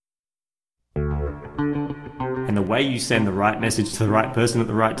the way you send the right message to the right person at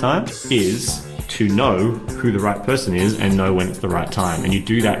the right time is to know who the right person is and know when it's the right time. And you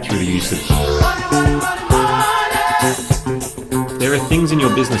do that through the use of... There are things in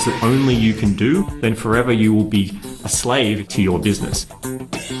your business that only you can do, then forever you will be a slave to your business.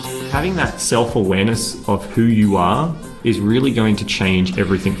 Having that self-awareness of who you are is really going to change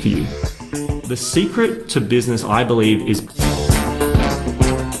everything for you. The secret to business, I believe, is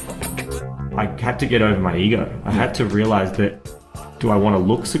I had to get over my ego. I had to realize that, do I want to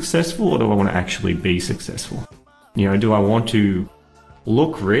look successful or do I want to actually be successful? You know, do I want to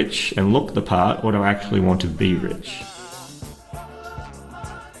look rich and look the part, or do I actually want to be rich?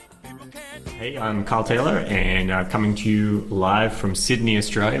 Hey, I'm Carl Taylor, and I'm coming to you live from Sydney,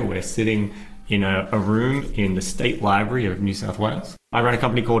 Australia. We're sitting in a room in the State Library of New South Wales. I run a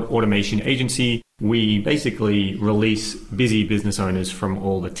company called Automation Agency. We basically release busy business owners from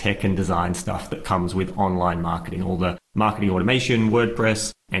all the tech and design stuff that comes with online marketing, all the marketing automation,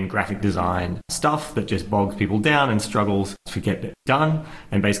 WordPress, and graphic design stuff that just bogs people down and struggles to get it done.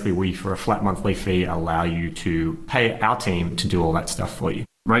 And basically we, for a flat monthly fee, allow you to pay our team to do all that stuff for you.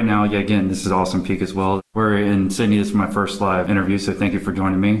 Right now, again, this is Awesome Peak as well. We're in Sydney. This is my first live interview, so thank you for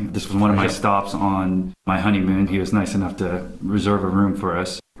joining me. This was one of my stops on my honeymoon. He was nice enough to reserve a room for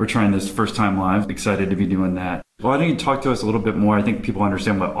us. We're trying this first time live. Excited to be doing that. Well, I think you talk to us a little bit more. I think people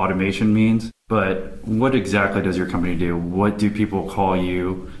understand what automation means, but what exactly does your company do? What do people call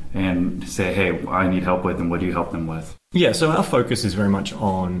you and say, hey, I need help with, and what do you help them with? Yeah, so our focus is very much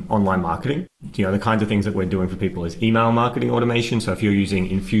on online marketing. You know, the kinds of things that we're doing for people is email marketing automation. So if you're using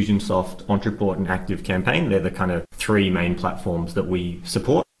Infusionsoft, Ontraport, and ActiveCampaign, they're the kind of three main platforms that we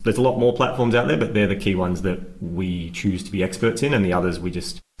support. There's a lot more platforms out there, but they're the key ones that we choose to be experts in, and the others we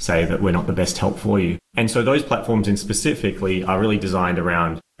just say that we're not the best help for you. And so those platforms in specifically are really designed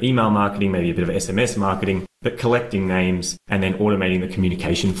around email marketing, maybe a bit of SMS marketing, but collecting names and then automating the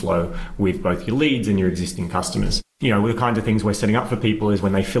communication flow with both your leads and your existing customers. You know, the kinds of things we're setting up for people is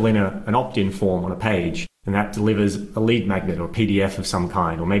when they fill in an opt-in form on a page, and that delivers a lead magnet or a PDF of some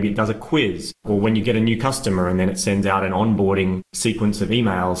kind, or maybe it does a quiz, or when you get a new customer and then it sends out an onboarding sequence of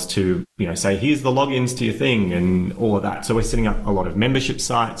emails to, you know, say, here's the logins to your thing and all of that. So we're setting up a lot of membership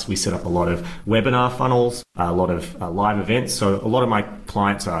sites. We set up a lot of webinar funnels, a lot of live events. So a lot of my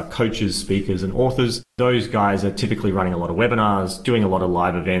clients are coaches, speakers, and authors. Those guys are typically running a lot of webinars, doing a lot of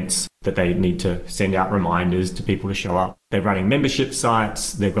live events that they need to send out reminders to people to show up. They're running membership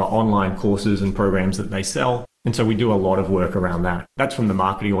sites. They've got online courses and programs that they sell. And so we do a lot of work around that. That's from the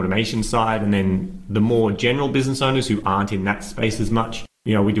marketing automation side. And then the more general business owners who aren't in that space as much,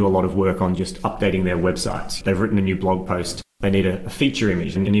 you know, we do a lot of work on just updating their websites. They've written a new blog post. They need a feature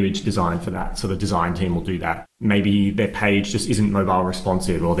image, an image design for that. So the design team will do that. Maybe their page just isn't mobile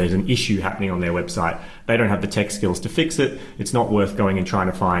responsive, or there's an issue happening on their website. They don't have the tech skills to fix it. It's not worth going and trying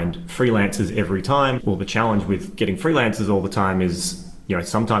to find freelancers every time. Well, the challenge with getting freelancers all the time is, you know,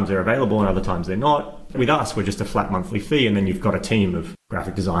 sometimes they're available and other times they're not. With us, we're just a flat monthly fee, and then you've got a team of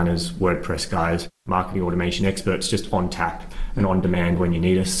graphic designers, WordPress guys, marketing automation experts just on tap and on demand when you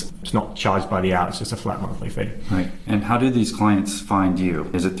need us. It's not charged by the hour, it's just a flat monthly fee. Right. And how do these clients find you?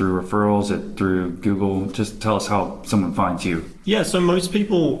 Is it through referrals? Is it through Google? Just tell us how someone finds you. Yeah, so most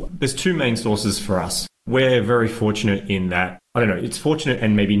people, there's two main sources for us. We're very fortunate in that, it's fortunate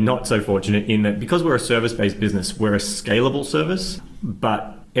and maybe not so fortunate in that because we're a service-based business, we're a scalable service,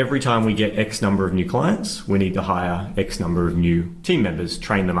 but every time we get X number of new clients, we need to hire X number of new team members,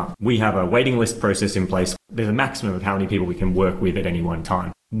 train them up. We have a waiting list process in place. There's a maximum of how many people we can work with at any one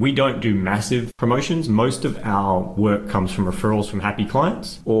time. We don't do massive promotions. Most of our work comes from referrals from happy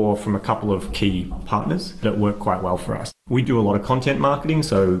clients or from a couple of key partners that work quite well for us. We do a lot of content marketing,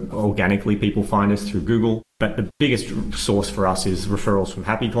 so organically people find us through Google. But the biggest source for us is referrals from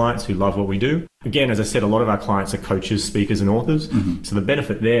happy clients who love what we do. Again, as I said, a lot of our clients are coaches, speakers, and authors. Mm-hmm. So the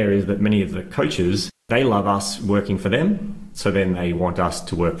benefit there is that many of the coaches, they love us working for them. So then they want us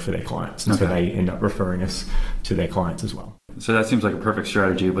to work for their clients. And so they end up referring us to their clients as well. So that seems like a perfect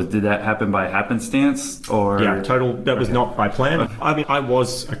strategy, but did that happen by happenstance or? Yeah, that was not by plan. I mean, I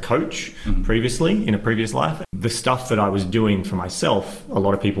was a coach previously in a previous life. The stuff that I was doing for myself, a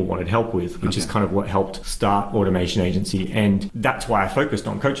lot of people wanted help with, which is kind of what helped start Automation Agency. And that's why I focused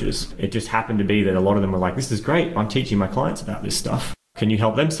on coaches. It just happened to be that a lot of them were like, this is great. I'm teaching my clients about this stuff. Can you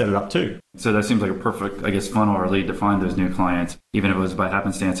help them set it up too? So that seems like a perfect, funnel or lead to find those new clients, even if it was by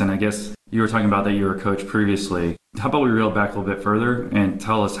happenstance. And I guess you were talking about that you were a coach previously. How about we reel back a little bit further and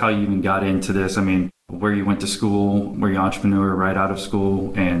tell us how you even got into this? I mean, where you went to school, were you an entrepreneur right out of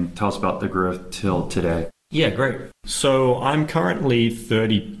school, and tell us about the growth till today. Yeah, great. So I'm currently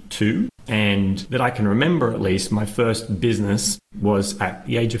 32. And that I can remember, at least, my first business was at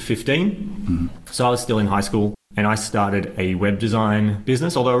the age of 15. So I was still in high school and I started a web design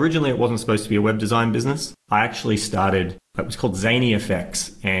business. Although originally it wasn't supposed to be a web design business. I actually started, it was called Zany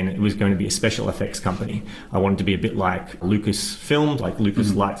Effects, and it was going to be a special effects company. I wanted to be a bit like Lucasfilm, like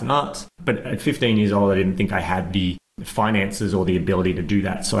Lucas Lights and Arts. But at 15 years old, I didn't think I had the finances or the ability to do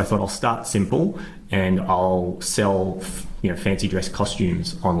that. So I thought I'll start simple and I'll sell, fancy dress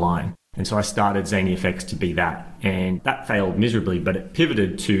costumes online. And so I started Zany Effects to be that. And that failed miserably, but it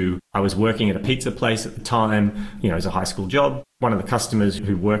pivoted to, I was working at a pizza place at the time, as a high school job. One of the customers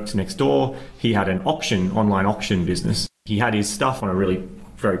who worked next door, he had an online auction business. He had his stuff on a really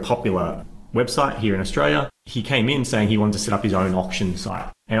very popular website here in Australia. He came in saying he wanted to set up his own auction site.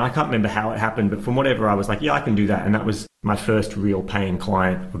 And I can't remember how it happened, but from whatever, I was like, yeah, I can do that. And that was my first real paying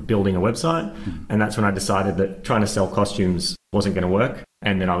client of building a website. And that's when I decided that trying to sell costumes wasn't going to work.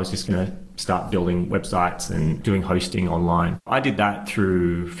 And then I was just going to start building websites and doing hosting online. I did that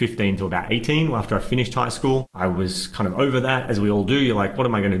through 15 to about 18. After I finished high school, I was kind of over that, as we all do. You're like, what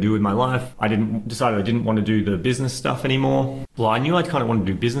am I going to do with my life? I decided I didn't want to do the business stuff anymore. Well, I knew I kind of wanted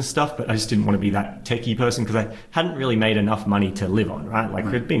to do business stuff, but I just didn't want to be that techie person because I hadn't really made enough money to live on, right? Like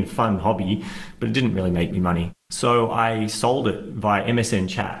it'd been a fun hobby, but it didn't really make me money. So I sold it via MSN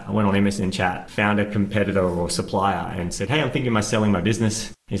Chat. I went on MSN Chat, found a competitor or supplier and said, hey, I'm thinking about selling my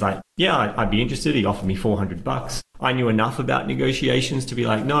business. He's like, yeah, I'd be interested. He offered me $400. I knew enough about negotiations to be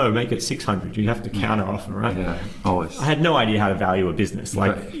like, no, make it 600. You have to counter offer, right? Yeah, always. I had no idea how to value a business.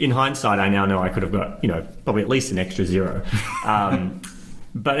 Like in hindsight, I now know I could have got, probably at least an extra zero.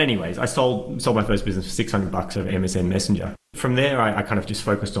 But anyways, I sold my first business for $600 over MSN Messenger. From there, I kind of just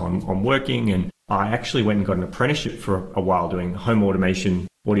focused on working, and I actually went and got an apprenticeship for a while doing home automation,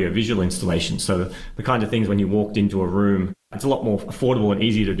 audio-visual installation. So the kind of things when you walked into a room, it's a lot more affordable and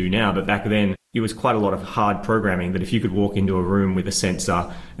easy to do now, but back then it was quite a lot of hard programming that if you could walk into a room with a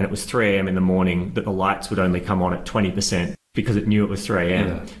sensor and it was 3 a.m. in the morning, that the lights would only come on at 20% because it knew it was 3 a.m.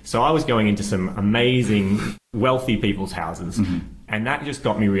 Yeah. So I was going into some amazing, wealthy people's houses. And that just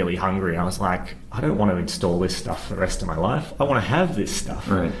got me really hungry. I was like, I don't want to install this stuff for the rest of my life. I want to have this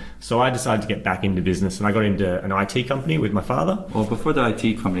stuff. Right. So I decided to get back into business, and I got into an IT company with my father. Well, before the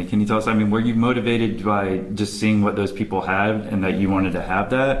IT company, can you tell us, were you motivated by just seeing what those people had and that you wanted to have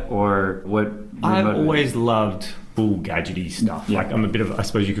that, or what? I've always loved cool gadgety stuff. Yeah. Like I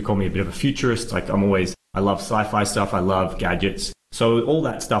suppose you could call me a bit of a futurist. Like I love sci-fi stuff. I love gadgets. So all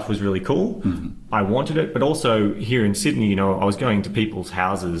that stuff was really cool. I wanted it, but also here in Sydney, I was going to people's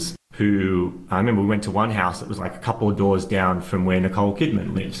houses I remember we went to one house that was like a couple of doors down from where Nicole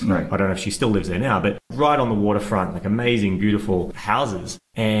Kidman lives. Right. I don't know if she still lives there now, but right on the waterfront, like amazing, beautiful houses.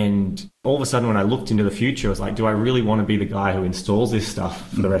 And all of a sudden when I looked into the future, I was like, do I really want to be the guy who installs this stuff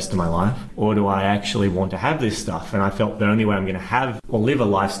for the rest of my life? Or do I actually want to have this stuff? And I felt the only way I'm going to have or live a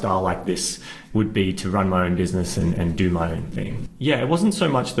lifestyle like this would be to run my own business and do my own thing. Yeah, it wasn't so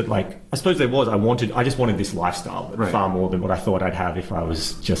much that I suppose there was, I just wanted this lifestyle, but far more than what I thought I'd have if I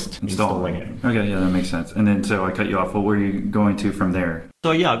was just installing it. Okay, yeah, that makes sense. And then, so I cut you off. What were you going to from there?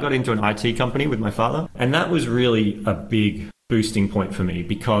 So yeah, I got into an IT company with my father, and that was really a big boosting point for me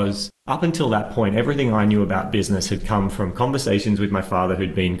because up until that point, everything I knew about business had come from conversations with my father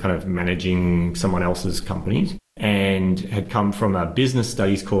who'd been kind of managing someone else's companies and had come from a business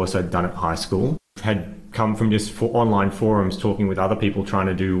studies course I'd done at high school, had come from just online forums talking with other people trying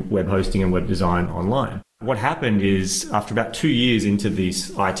to do web hosting and web design online. What happened is after about 2 years into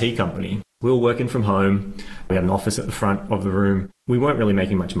this IT company, we were working from home. We had an office at the front of the room. We weren't really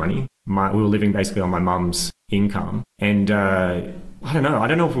making much money. We were living basically on my mum's income. And I don't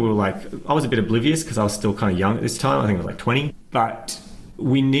know if we were I was a bit oblivious because I was still kind of young at this time. I think I was like 20. But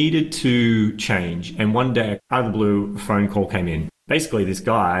we needed to change. And one day, out of the blue, a phone call came in. Basically, this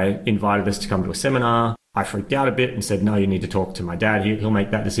guy invited us to come to a seminar. I freaked out a bit and said, no, you need to talk to my dad. He'll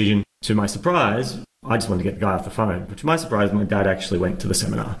make that decision. To my surprise, I just wanted to get the guy off the phone. But to my surprise, my dad actually went to the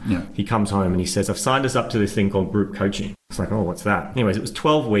seminar. Yeah. He comes home and he says, I've signed us up to this thing called group coaching. It's like, oh, what's that? Anyways, it was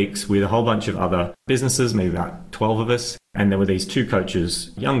 12 weeks with a whole bunch of other businesses, maybe about 12 of us. And there were these 2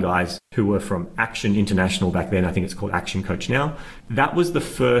 coaches, young guys, who were from Action International back then. I think it's called Action Coach now. That was the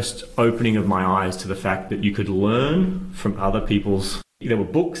first opening of my eyes to the fact that you could learn from other people's. There were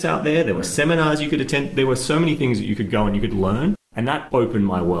books out there were seminars you could attend. There were so many things that you could go and you could learn. And that opened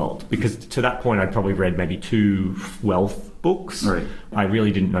my world because to that point, I'd probably read maybe 2 wealth books. Right. I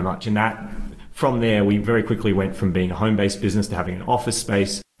really didn't know much. And from there, we very quickly went from being a home-based business to having an office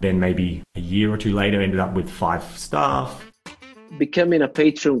space. Then maybe a year or 2 later, ended up with 5 staff. Becoming a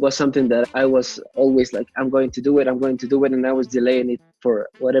patron was something that I was always like, I'm going to do it. And I was delaying it for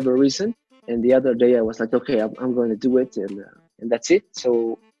whatever reason. And the other day I was like, okay, I'm going to do it. And that's it.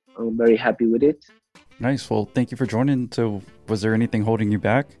 So I'm very happy with it. Nice. Well, thank you for joining. So was there anything holding you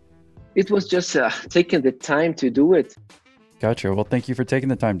back? It was just taking the time to do it. Gotcha. Well, thank you for taking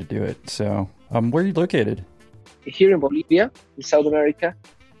the time to do it. So where are you located? Here in Bolivia, in South America.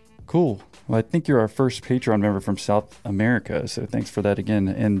 Cool. Well, I think you're our first Patreon member from South America. So thanks for that again.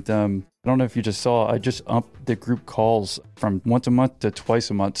 And I don't know if you just saw, I just upped the group calls from once a month to twice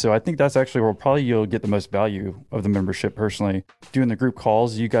a month. So I think that's actually where probably you'll get the most value of the membership personally. Doing the group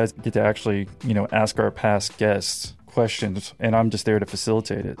calls, you guys get to actually, ask our past guests questions, and I'm just there to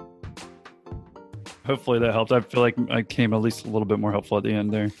facilitate it. Hopefully that helped. I feel like I came at least a little bit more helpful at the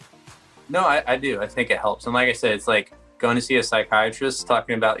end there. No, I do. I think it helps. And like I said, it's like going to see a psychiatrist,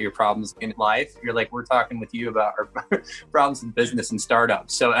 talking about your problems in life. You're like, we're talking with you about our problems in business and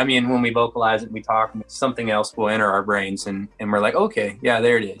startups. So, I mean, when we vocalize it, we talk, something else will enter our brains and we're like, okay, yeah,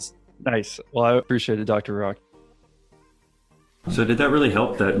 there it is. Nice. Well, I appreciate it, Dr. Rock. So did that really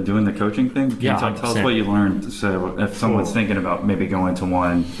help, that doing the coaching thing? Can Yeah, you tell us what you learned? So if someone's thinking about maybe going to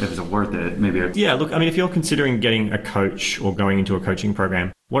one, if it's worth it, maybe. Yeah, look, I mean, if you're considering getting a coach or going into a coaching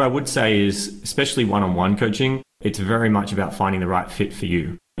program, what I would say is, especially one-on-one coaching, it's very much about finding the right fit for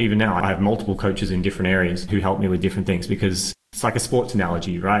you. Even now, I have multiple coaches in different areas who help me with different things, because it's like a sports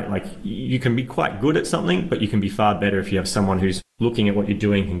analogy, right? Like, you can be quite good at something, but you can be far better if you have someone who's looking at what you're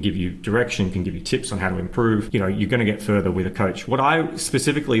doing, can give you direction, can give you tips on how to improve. You're going to get further with a coach. What I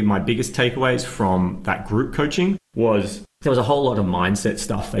specifically, my biggest takeaways from that group coaching was there was a whole lot of mindset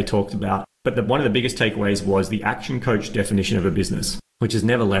stuff they talked about. But one of the biggest takeaways was the action coach definition of a business, which has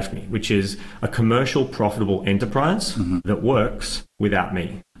never left me, which is a commercial, profitable enterprise that works without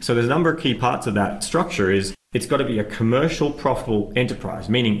me. So there's a number of key parts of that structure. Is it's got to be a commercial, profitable enterprise,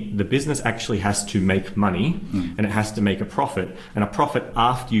 meaning the business actually has to make money and it has to make a profit, and a profit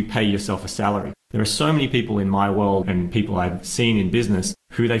after you pay yourself a salary. There are so many people in my world and people I've seen in business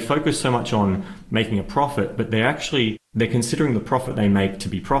who they focus so much on making a profit, but they're considering the profit they make to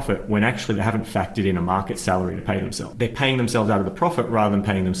be profit when actually they haven't factored in a market salary to pay themselves. They're paying themselves out of the profit rather than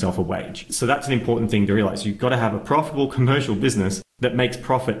paying themselves a wage. So that's an important thing to realize. You've got to have a profitable commercial business that makes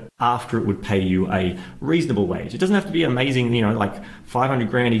profit after it would pay you a reasonable wage. It doesn't have to be amazing, like 500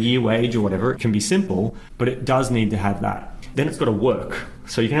 grand a year wage or whatever. It can be simple, but it does need to have that. Then it's got to work.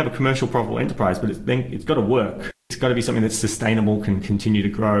 So you can have a commercial, profitable enterprise, but it's got to work. It's got to be something that's sustainable, can continue to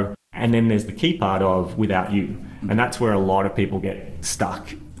grow. And then there's the key part of without you. And that's where a lot of people get stuck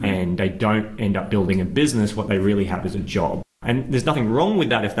and they don't end up building a business. What they really have is a job. And there's nothing wrong with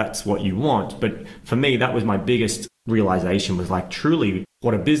that if that's what you want. But for me, that was my biggest realization, was like, truly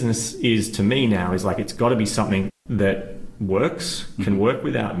what a business is to me now is like, it's got to be something that works, can work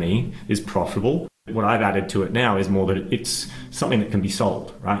without me, is profitable. What I've added to it now is more that it's something that can be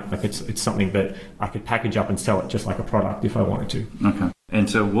sold, right? Like it's something that I could package up and sell it just like a product if I wanted to. Okay. And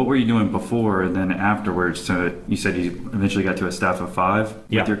so what were you doing before and then afterwards? So you said you eventually got to a staff of 5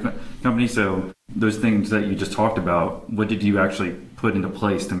 with your company. So those things that you just talked about, what did you actually put into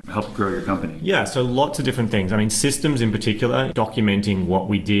place to help grow your company? Yeah, so lots of different things. I mean, systems in particular, documenting what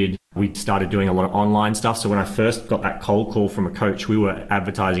we did. We started doing a lot of online stuff. So when I first got that cold call from a coach, we were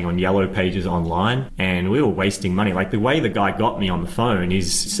advertising on Yellow Pages online and we were wasting money. Like the way the guy got me on the phone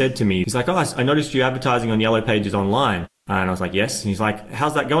is said to me, he's like, oh, I noticed you advertising on Yellow Pages online. And I was like, yes. And he's like,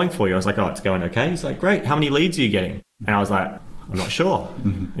 how's that going for you? I was like, oh, it's going okay. He's like, great. How many leads are you getting? And I was like, I'm not sure.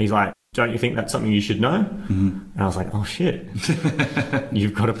 And he's like, don't you think that's something you should know? And I was like, oh shit,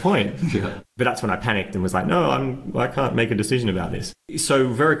 you've got a point. But that's when I panicked and was like, no, I can't make a decision about this. So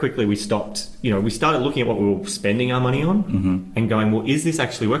very quickly we stopped, we started looking at what we were spending our money on and going, well, is this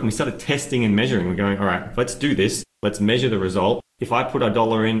actually working? We started testing and measuring. We're going, all right, let's do this. Let's measure the result. If I put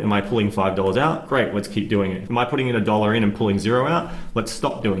 $1 in, am I pulling $5 out? Great, let's keep doing it. Am I putting in $1 in and pulling 0 out? Let's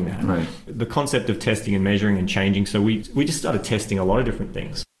stop doing that. Right. The concept of testing and measuring and changing. So we just started testing a lot of different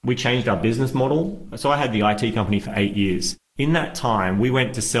things. We changed our business model. So I had the IT company for 8 years. In that time, we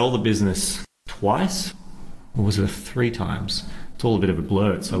went to sell the business twice, or was it 3 times? It's all a bit of a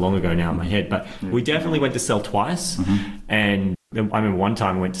blur. It's so long ago now in my head, but we definitely went to sell twice. And I remember one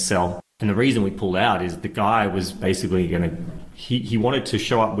time we went to sell, and the reason we pulled out is the guy was basically he wanted to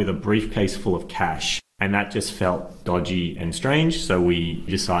show up with a briefcase full of cash, and that just felt dodgy and strange. So we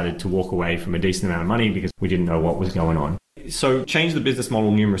decided to walk away from a decent amount of money because we didn't know what was going on. So changed the business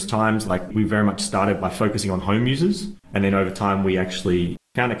model numerous times. Like we very much started by focusing on home users. And then over time, we actually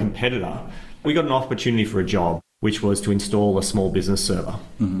found a competitor. We got an opportunity for a job. which was to install a small business server.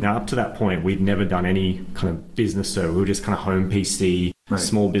 Now, up to that point, we'd never done any kind of business server. We were just kind of home PC,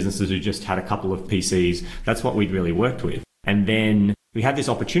 small businesses who just had a couple of PCs. That's what we'd really worked with. And then we had this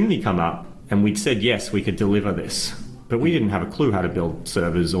opportunity come up and we'd said, yes, we could deliver this. But we didn't have a clue how to build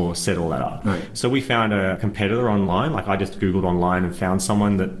servers or set all that up. So we found a competitor online. Like I just Googled online and found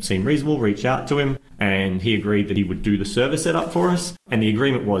someone that seemed reasonable, reached out to him, and he agreed that he would do the server setup for us. And the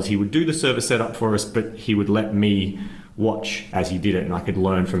agreement was he would do the server setup for us, but he would let me watch as he did it, and I could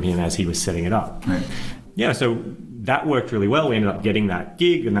learn from him as he was setting it up. Yeah, so that worked really well. We ended up getting that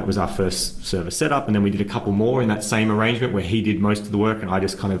gig, and that was our first server setup. And then we did a couple more in that same arrangement where he did most of the work and I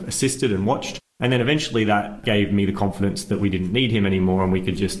just kind of assisted and watched. And then eventually that gave me the confidence that we didn't need him anymore and we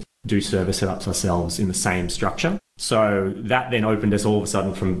could just do server setups ourselves in the same structure. So that then opened us all of a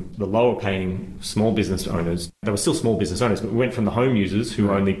sudden from the lower paying small business owners. They were still small business owners, but we went from the home users who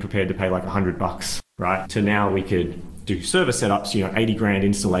were only prepared to pay like $100, right? To now we could do server setups, 80 grand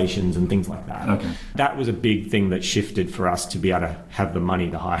installations and things like that. That was a big thing that shifted for us to be able to have the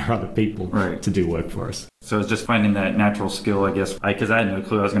money to hire other people to do work for us. So it's just finding that natural skill, I guess, because I had no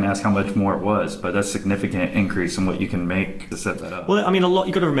clue. I was going to ask how much more it was, but that's a significant increase in what you can make to set that up. Well, I mean,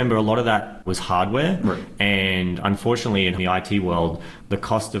 you got to remember a lot of that was hardware. And unfortunately in the IT world, the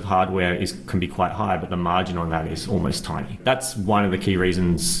cost of hardware can be quite high, but the margin on that is almost tiny. That's one of the key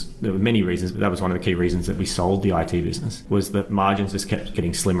reasons. There were many reasons, but that was one of the key reasons that we sold the IT business, was that margins just kept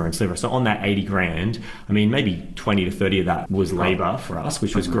getting slimmer and slimmer. So on that 80 grand, I mean, maybe 20 to 30 of that was labor for us,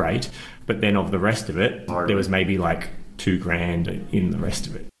 which was great. But then of the rest of it, there was maybe like 2 grand in the rest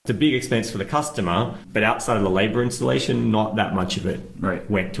of it. It's a big expense for the customer, but outside of the labor installation, not that much of it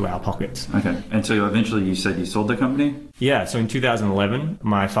went to our pockets. And so eventually you said you sold the company? Yeah, so in 2011,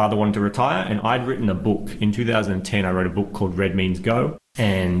 my father wanted to retire and I'd written a book. In 2010, I wrote a book called Red Means Go.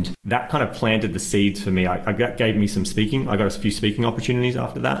 And that kind of planted the seeds for me. I gave me some speaking. I got a few speaking opportunities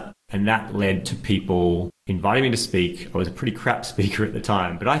after that. And that led to people inviting me to speak. I was a pretty crap speaker at the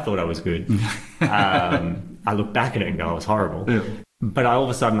time, but I thought I was good. I look back at it and go, I was horrible. But all of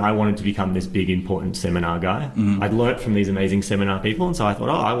a sudden, I wanted to become this big, important seminar guy. I'd learnt from these amazing seminar people. And so I thought,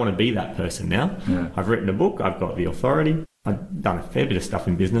 I want to be that person now. I've written a book. I've got the authority. I've done a fair bit of stuff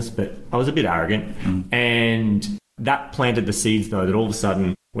in business, but I was a bit arrogant. And that planted the seeds, though, that all of a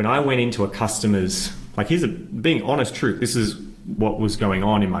sudden, when I went into a customer's, like here's being honest truth, this is what was going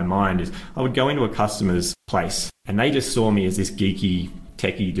on in my mind, is I would go into a customer's place and they just saw me as this geeky,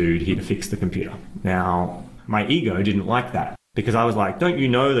 techie dude here to fix the computer. Now, my ego didn't like that because I was like, don't you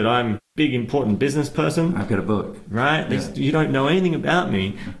know that I'm a big, important business person? I've got a book. Right? You don't know anything about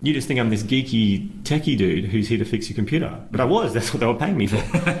me. You just think I'm this geeky, techie dude who's here to fix your computer. But I was. That's what they were paying me for.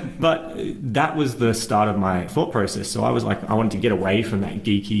 But that was the start of my thought process. So I was like, I wanted to get away from that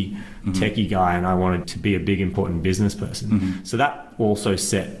geeky, techie guy and I wanted to be a big, important business person. So that also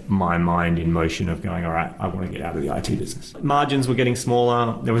set my mind in motion of going, all right, I want to get out of the IT business. Margins were getting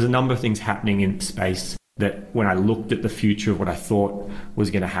smaller. There was a number of things happening in space that when I looked at the future of what I thought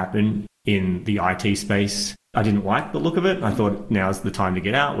was going to happen in the IT space, I didn't like the look of it. I thought now's the time to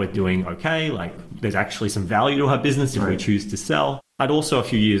get out. We're doing okay. Like there's actually some value to our business if we choose to sell. I'd also a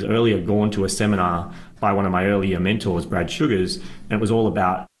few years earlier gone to a seminar by one of my earlier mentors, Brad Sugars, and it was all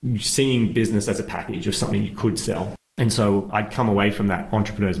about seeing business as a package of something you could sell. And so I'd come away from that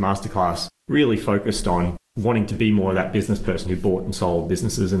Entrepreneurs Masterclass really focused on wanting to be more of that business person who bought and sold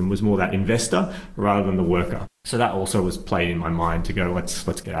businesses and was more that investor rather than the worker. So that also was played in my mind to go, let's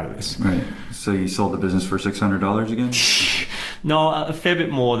get out of this. So you sold the business for $600 again? No, a fair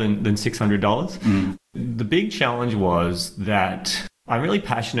bit more than $600. The big challenge was that I'm really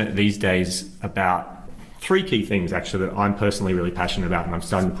passionate these days about 3 key things actually that I'm personally really passionate about, and I'm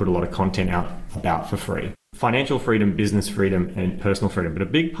starting to put a lot of content out about for free. Financial freedom, business freedom, and personal freedom. But a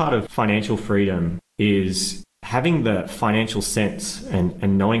big part of financial freedom is having the financial sense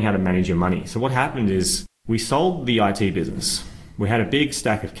and knowing how to manage your money. So what happened is we sold the IT business. We had a big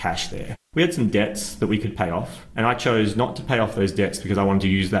stack of cash there. We had some debts that we could pay off, and I chose not to pay off those debts because I wanted to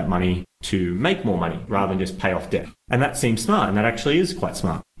use that money to make more money rather than just pay off debt. And that seems smart, and that actually is quite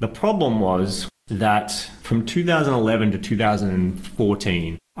smart. The problem was that from 2011 to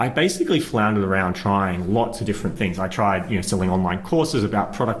 2014, I basically floundered around trying lots of different things. I tried, selling online courses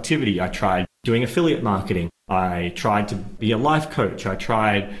about productivity. I tried doing affiliate marketing. I tried to be a life coach. I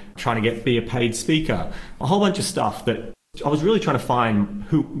tried trying to be a paid speaker, a whole bunch of stuff that I was really trying to find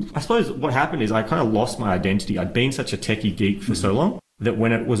I suppose what happened is I kind of lost my identity. I'd been such a techie geek for so long that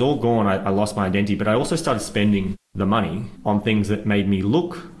when it was all gone, I lost my identity, but I also started spending the money on things that made me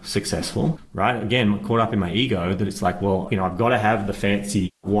look successful, right? Again, caught up in my ego that it's like, well, I've got to have the fancy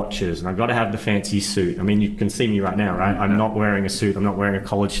watches and I've got to have the fancy suit. I mean, you can see me right now, right? I'm not wearing a suit. I'm not wearing a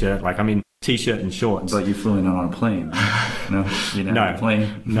collared shirt. Like I'm in t-shirt and shorts. But you flew in on a plane. No, you didn't have a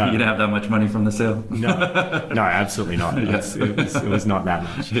plane. No. You didn't have that much money from the sale. No, absolutely not. It was not that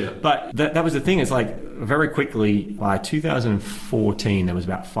much. Yeah. But that was the thing. It's like very quickly by 2014, there was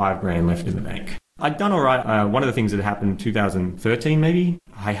about $5,000 left in the bank. I'd done all right. One of the things that happened in 2013, maybe,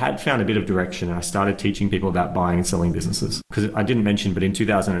 I had found a bit of direction and I started teaching people about buying and selling businesses. Because I didn't mention, but in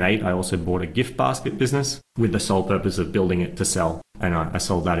 2008, I also bought a gift basket business with the sole purpose of building it to sell. And I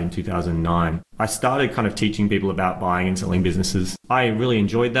sold that in 2009. I started kind of teaching people about buying and selling businesses. I really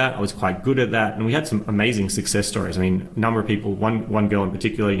enjoyed that. I was quite good at that. And we had some amazing success stories. I mean, a number of people, one girl in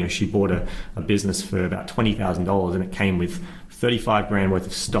particular, she bought a business for about $20,000 and it came with $35,000 worth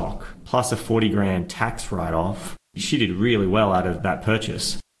of stock plus a $40,000 tax write-off. She did really well out of that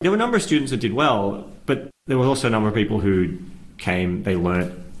purchase. There were a number of students that did well, but there was also a number of people who came, they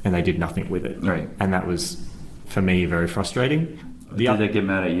learnt, and they did nothing with it. Right. And that was, for me, very frustrating. Did they get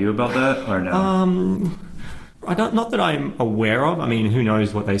mad at you about that or no? Not that I'm aware of. I mean, who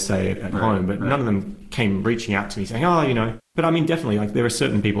knows what they say at home, but none of them came reaching out to me saying, but I mean, definitely, like there are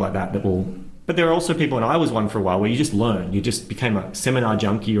certain people like that will, but there are also people, and I was one for a while, where you just learn. You just became a seminar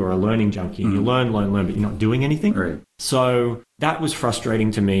junkie or a learning junkie. And you learn, but you're not doing anything. Right. So that was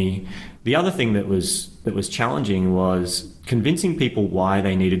frustrating to me. The other thing that was challenging was convincing people why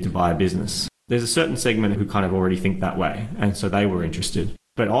they needed to buy a business. There's a certain segment who kind of already think that way, and so they were interested.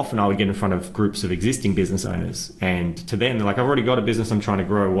 But often I would get in front of groups of existing business owners, and to them, they're like, I've already got a business I'm trying to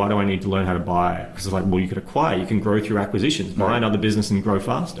grow. Why do I need to learn how to buy it? Because it's like, well, you could acquire, you can grow through acquisitions, buy another business and grow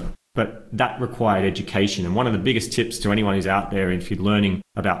faster. But that required education. And one of the biggest tips to anyone who's out there, if you're learning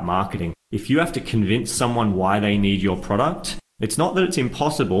about marketing, if you have to convince someone why they need your product, it's not that it's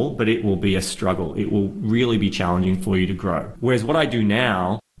impossible, but it will be a struggle. It will really be challenging for you to grow. Whereas what I do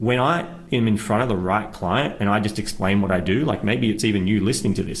now, when I am in front of the right client and I just explain what I do, like maybe it's even you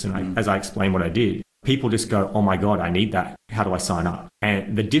listening to this, and as I explain what I did, people just go, oh my God, I need that. How do I sign up?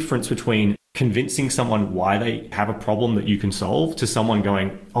 And the difference between convincing someone why they have a problem that you can solve to someone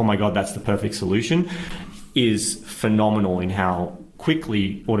going, oh my God, that's the perfect solution, is phenomenal in how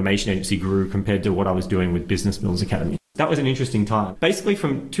quickly Automation Agency grew compared to what I was doing with Business Builders Academy. That was an interesting time. Basically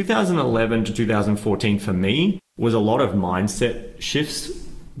from 2011 to 2014 for me was a lot of mindset shifts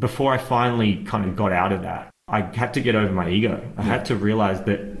before I finally kind of got out of that. I had to get over my ego. I had to realize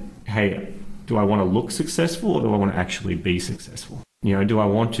that, hey, do I want to look successful or do I want to actually be successful? Do I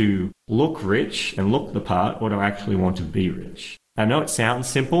want to look rich and look the part, or do I actually want to be rich? I know it sounds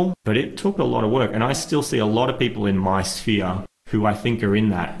simple, but it took a lot of work. And I still see a lot of people in my sphere who I think are in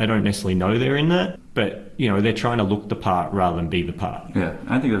that. They don't necessarily know they're in that, but they're trying to look the part rather than be the part. Yeah,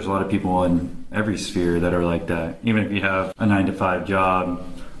 I think there's a lot of people in every sphere that are like that. Even if you have a 9-to-5 job,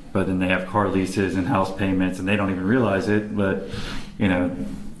 but then they have car leases and house payments and they don't even realize it, but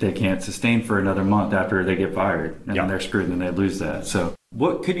they can't sustain for another month after they get fired, and then they're screwed and they lose that. So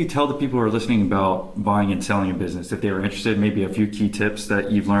what could you tell the people who are listening about buying and selling a business if they were interested? Maybe a few key tips that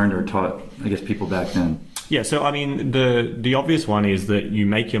you've learned or taught, people back then. Yeah, so I mean, the obvious one is that you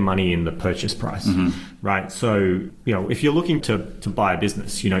make your money in the purchase price, right? So, if you're looking to buy a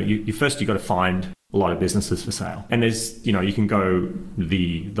business, you first got to find a lot of businesses for sale. And there's, you can go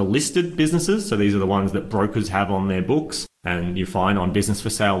the listed businesses. So these are the ones that brokers have on their books and you find on business for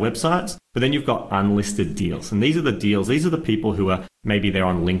sale websites. But then you've got unlisted deals. And these are the deals. These are the people who are, maybe they're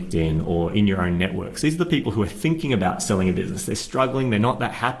on LinkedIn or in your own networks. These are the people who are thinking about selling a business. They're struggling. They're not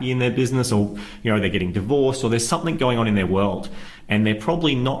that happy in their business, or, they're getting divorced, or there's something going on in their world. And they're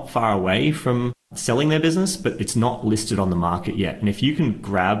probably not far away from selling their business, but it's not listed on the market yet. And if you can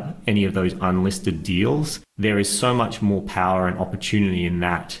grab any of those unlisted deals, there is so much more power and opportunity in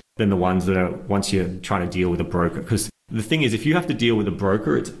that than the ones that are once you're trying to deal with a broker. Because the thing is, if you have to deal with a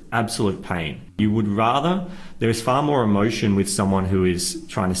broker, it's absolute pain. You would rather, there is far more emotion with someone who is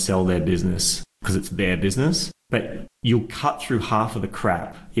trying to sell their business because it's their business. But you'll cut through half of the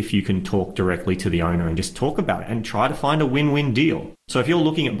crap if you can talk directly to the owner and just talk about it and try to find a win-win deal. So if you're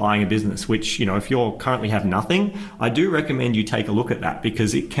looking at buying a business, which, if you currently have nothing, I do recommend you take a look at that,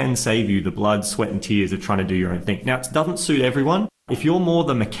 because it can save you the blood, sweat and tears of trying to do your own thing. Now, it doesn't suit everyone. If you're more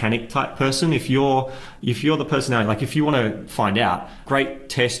the mechanic type person, if you're the personality, like if you want to find out, great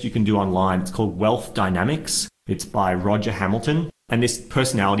test you can do online. It's called Wealth Dynamics. It's by Roger Hamilton. And this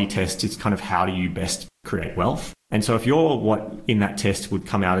personality test is kind of how do you best create wealth. And so if you're what in that test would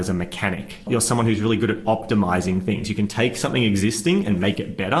come out as a mechanic, you're someone who's really good at optimizing things. You can take something existing and make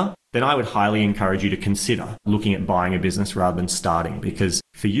it better. Then I would highly encourage you to consider looking at buying a business rather than starting. Because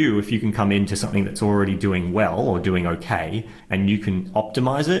for you, if you can come into something that's already doing well or doing okay, and you can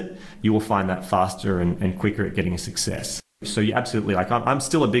optimize it, you will find that faster and quicker at getting a success. So you absolutely, like, I'm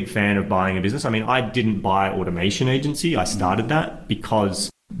still a big fan of buying a business. I mean, I didn't buy Automation Agency. I started that because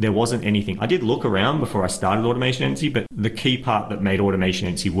there wasn't anything. I did look around before I started Automation Agency, but the key part that made Automation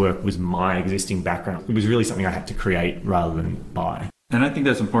Agency work was my existing background. It was really something I had to create rather than buy. And I think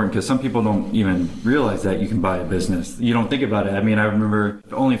that's important because some people don't even realize that you can buy a business. You don't think about it. I mean, I remember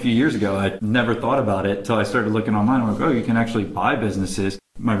only a few years ago, I never thought about it until I started looking online. I'm like, oh, you can actually buy businesses.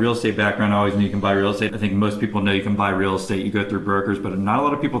 My real estate background, I always knew you can buy real estate. I think most people know you can buy real estate. You go through brokers, but not a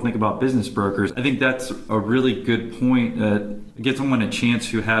lot of people think about business brokers. I think that's a really good point. Get someone a chance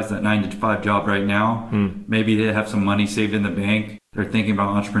who has that 9 to 5 job right now. Maybe they have some money saved in the bank. They're thinking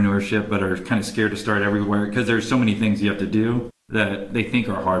about entrepreneurship, but are kind of scared to start everywhere because there's so many things you have to do that they think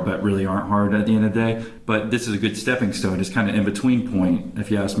are hard, but really aren't hard at the end of the day. But this is a good stepping stone. It's kind of in between point, if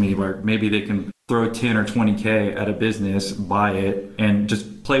you ask me, where maybe they can throw 10 or 20K at a business, buy it, and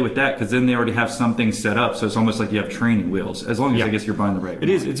just play with that, because then they already have something set up. So it's almost like you have training wheels, as long as I guess you're buying the right one. It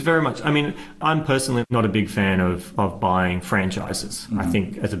is. It's very much. I mean, I'm personally not a big fan of buying franchises. I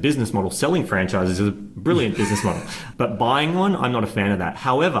think as a business model, selling franchises is a brilliant business model. But buying one, I'm not a fan of that.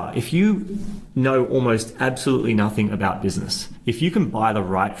 However, if you know almost absolutely nothing about business, if you can buy the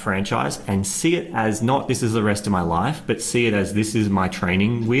right franchise and see it as not this is the rest of my life, but see it as this is my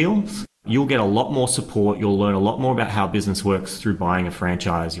training wheels, you'll get a lot more support. You'll learn a lot more about how business works through buying a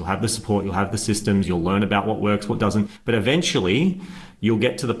franchise. You'll have the support, you'll have the systems, you'll learn about what works, what doesn't. But eventually, you'll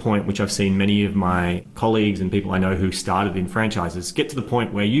get to the point, which I've seen many of my colleagues and people I know who started in franchises, get to the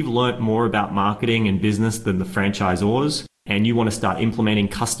point where you've learned more about marketing and business than the franchisors. And you want to start implementing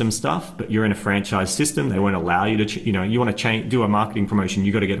custom stuff, but you're in a franchise system. They won't allow you to, you want to do a marketing promotion.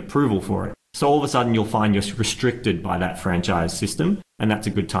 You got to get approval for it. So all of a sudden you'll find you're restricted by that franchise system. And that's a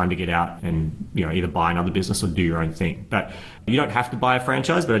good time to get out and, either buy another business or do your own thing. But you don't have to buy a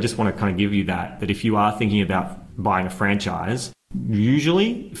franchise, but I just want to kind of give you that if you are thinking about buying a franchise,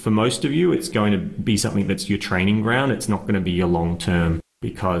 usually for most of you, it's going to be something that's your training ground. It's not going to be your long term,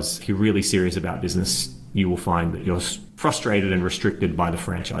 because if you're really serious about business, you will find that you're frustrated and restricted by the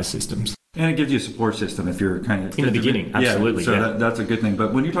franchise systems. And it gives you a support system if you're kind of... In the beginning, absolutely. Yeah, so that's a good thing.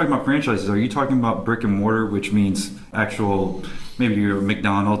 But when you're talking about franchises, are you talking about brick and mortar, which means actual, maybe your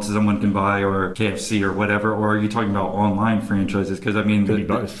McDonald's someone can buy, or KFC or whatever, or are you talking about online franchises? Because I mean... Could be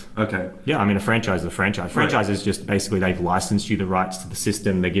both. Okay. Yeah, I mean, a franchise is a franchise. Franchise is just basically they've licensed you the rights to the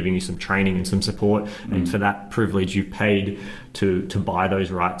system. They're giving you some training and some support. And for that privilege, you've paid to buy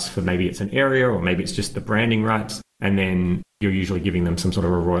those rights for maybe it's an area or maybe it's just the branding rights. And then you're usually giving them some sort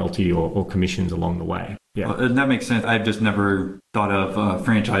of a royalty or commissions along the way. Yeah, well, that makes sense. I've just never thought of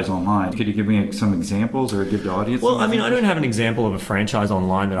franchise online. Could you give me some examples or give the audience? Well, I mean, I don't have an example of a franchise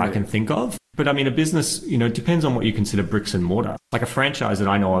online that I can think of. But I mean, a business, it depends on what you consider bricks and mortar. Like a franchise that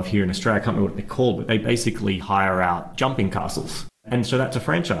I know of here in Australia, I can't remember what they're called, but they basically hire out jumping castles. And so that's a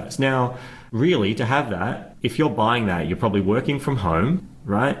franchise. Now, really, to have that, if you're buying that, you're probably working from home,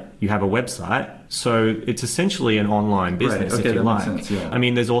 right? You have a website. So it's essentially an online business, if you like. Makes sense, yeah. I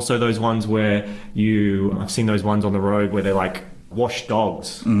mean, there's also those ones where I've seen those ones on the road where they're like, wash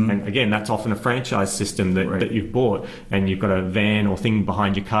dogs. And again, that's often a franchise system that you've bought, and you've got a van or thing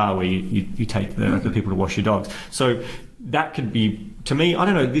behind your car where you take the people to wash your dogs. So that could be, to me, I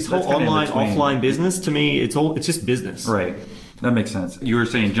don't know, this whole online, offline business, to me, it's just business. Right. That makes sense. You were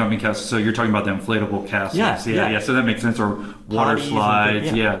saying jumping castles, so you're talking about the inflatable castles. Yeah. So that makes sense. Or water Parties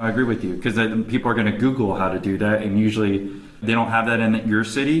slides. Yeah, I agree with you, because people are going to Google how to do that, and usually they don't have that in your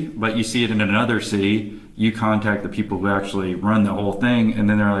city, but you see it in another city. You contact the people who actually run the whole thing, and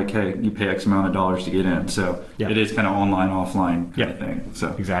then they're like, hey, you pay X amount of dollars to get in. So it is kind of online, offline kind of thing.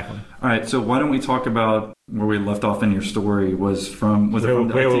 So exactly. All right, so why don't we talk about where we left off in your story where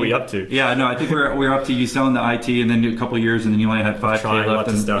were we up to? Yeah, no, I think we're up to you selling the IT, and then a couple of years, and then you only had 5K left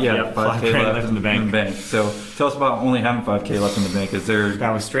in stuff. Yeah, 5K left in the bank. So tell us about only having 5K left in the bank.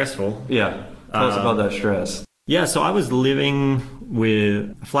 That was stressful. Yeah, tell us about that stress. Yeah, so I was living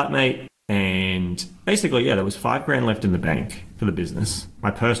with a flatmate, and basically, there was $5,000 left in the bank for the business.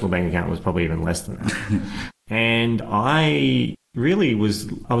 My personal bank account was probably even less than that. And I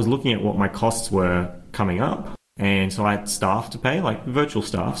was looking at what my costs were coming up. And so I had staff to pay, like virtual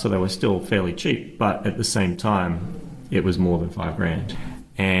staff, so they were still fairly cheap. But at the same time, it was more than $5,000.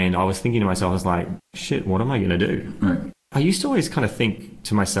 And I was thinking to myself, I was like, shit, what am I going to do? Right. I used to always kind of think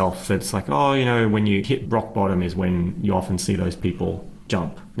to myself that it's like, oh, when you hit rock bottom is when you often see those people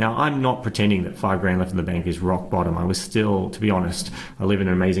jump. Now, I'm not pretending that $5,000 left in the bank is rock bottom. I was still, to be honest, I live in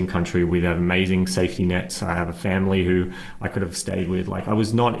an amazing country. We have amazing safety nets. I have a family who I could have stayed with. Like, I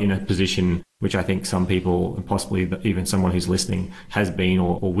was not in a position which I think some people, and possibly even someone who's listening, has been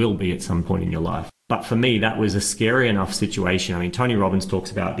or will be at some point in your life. But for me, that was a scary enough situation. I mean, Tony Robbins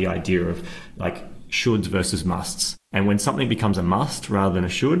talks about the idea of like shoulds versus musts. And when something becomes a must rather than a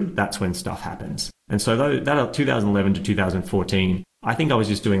should, that's when stuff happens. And so that 2011 to 2014, I think I was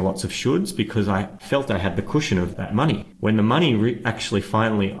just doing lots of shoulds because I felt I had the cushion of that money. When the money actually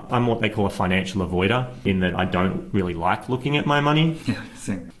finally, I'm what they call a financial avoider, in that I don't really like looking at my money. Yeah,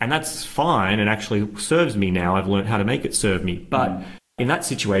 same. And that's fine and actually serves me now. I've learned how to make it serve me. But in that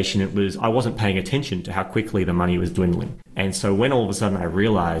situation, I wasn't paying attention to how quickly the money was dwindling. And so when all of a sudden I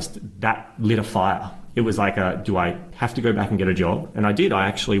realized, that lit a fire. It was like, do I have to go back and get a job? And I did. I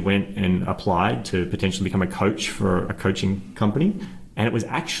actually went and applied to potentially become a coach for a coaching company. And it was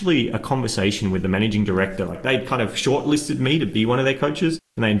actually a conversation with the managing director. Like, they'd kind of shortlisted me to be one of their coaches,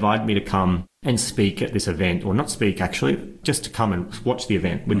 and they invited me to come and speak at this event, or not speak actually, just to come and watch the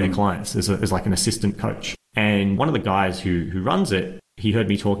event with their clients as like an assistant coach. And one of the guys who runs it, he heard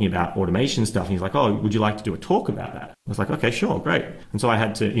me talking about automation stuff, and he's like, oh, would you like to do a talk about that? I was like, okay, sure, great. And so I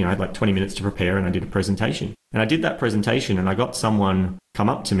had to, I had like 20 minutes to prepare, and I did a presentation. And I did that presentation, and I got someone come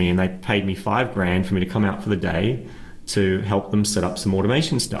up to me, and they paid me $5,000 for me to come out for the day to help them set up some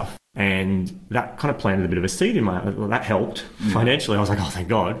automation stuff. And that kind of planted a bit of a seed in that helped financially. I was like, oh, thank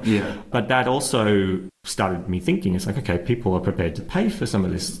God. Yeah. But that also started me thinking, it's like, okay, people are prepared to pay for some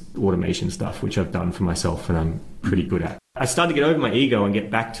of this automation stuff, which I've done for myself and I'm pretty good at. I started to get over my ego and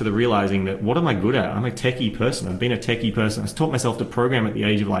get back to the realizing that, what am I good at? I'm a techie person. I've been a techie person. I taught myself to program at the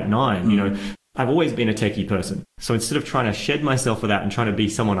age of like 9, I've always been a techie person. So instead of trying to shed myself of that and trying to be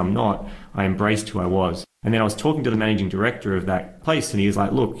someone I'm not, I embraced who I was. And then I was talking to the managing director of that place, and he was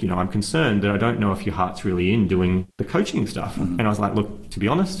like, look, I'm concerned that I don't know if your heart's really in doing the coaching stuff. And I was like, look, to be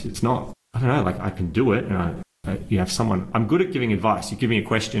honest, it's not. I don't know, like, I can do it. And you have someone, I'm good at giving advice. You give me a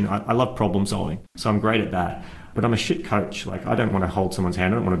question. I love problem solving. So I'm great at that. But I'm a shit coach. Like, I don't want to hold someone's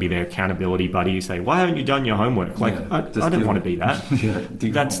hand. I don't want to be their accountability buddy. You say, why haven't you done your homework? Like, I don't want to be that.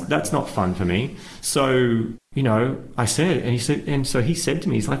 That's not fun for me. So, I said, and so he said to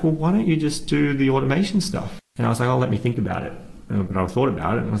me, he's like, well, why don't you just do the automation stuff? And I was like, oh, let me think about it. But I thought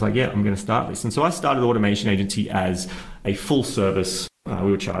about it and I was like, yeah, I'm going to start this. And so I started the automation agency as a full service.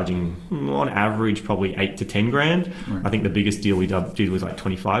 We were charging on average probably 8 to 10 grand. Right. I think the biggest deal we did was like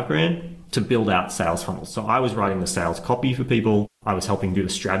 25 grand to build out sales funnels. So I was writing the sales copy for people. I was helping do the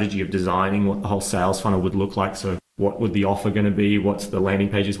strategy of designing what the whole sales funnel would look like. So what would the offer going to be? What's the landing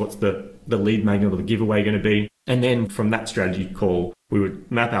pages? What's the lead magnet or the giveaway going to be? And then from that strategy call, we would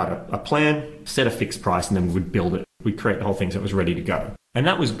map out a plan, set a fixed price, and then we would build it. We'd create the whole thing so it was ready to go. And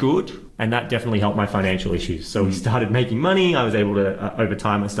that was good. And that definitely helped my financial issues. So we started making money. I was able to, over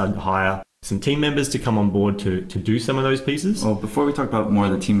time, I started to hire some team members to come on board to do some of those pieces. Well, before we talk about more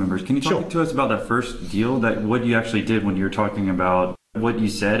of the team members, can you talk to us about that first deal, what you actually did when you were talking about what you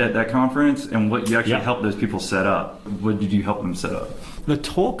said at that conference and what you actually helped those people set up? What did you help them set up? The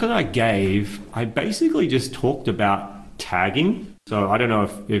talk that I gave, I basically just talked about tagging. So I don't know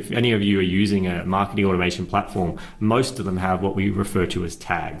if any of you are using a marketing automation platform. Most of them have what we refer to as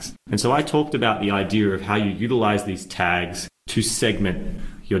tags. And so I talked about the idea of how you utilize these tags to segment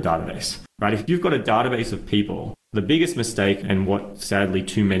your database, right? If you've got a database of people, the biggest mistake, and what sadly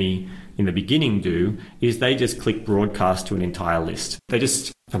too many in the beginning do, is they just click broadcast to an entire list. They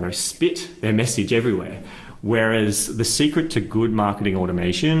just, spit their message everywhere. Whereas the secret to good marketing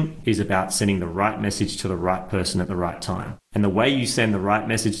automation is about sending the right message to the right person at the right time. And the way you send the right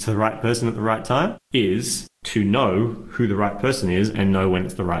message to the right person at the right time is to know who the right person is and know when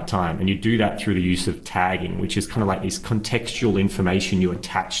it's the right time. And you do that through the use of tagging, which is kind of like this contextual information you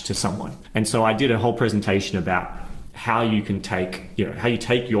attach to someone. And so I did a whole presentation about how you can take, how you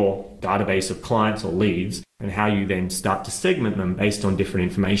take your database of clients or leads and how you then start to segment them based on different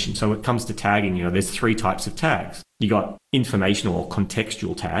information. So when it comes to tagging, there's 3 types of tags. You got informational or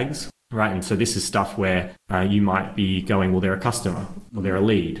contextual tags, right? And so this is stuff where you might be going, well, they're a customer or they're a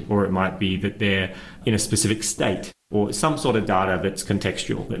lead, or it might be that they're in a specific state or some sort of data that's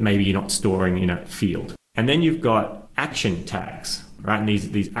contextual that maybe you're not storing in a field. And then you've got action tags, right? And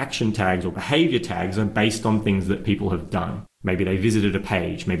these action tags or behavior tags are based on things that people have done. Maybe they visited a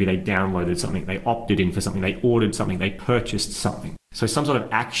page, maybe they downloaded something, they opted in for something, they ordered something, they purchased something. So some sort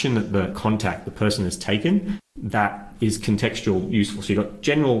of action that the person has taken that is contextual useful. So you've got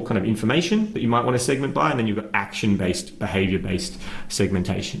general kind of information that you might want to segment by, and then you've got action-based, behavior-based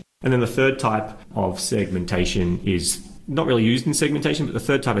segmentation. And then the third type of segmentation is not really used in segmentation, but the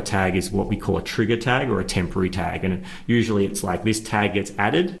third type of tag is what we call a trigger tag or a temporary tag. And usually it's like this tag gets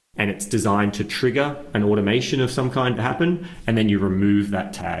added and it's designed to trigger an automation of some kind to happen, and then you remove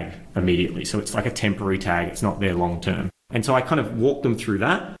that tag immediately. So it's like a temporary tag. It's not there long term. And so I kind of walked them through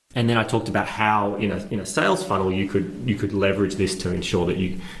that. And then I talked about how in a sales funnel, you could leverage this to ensure that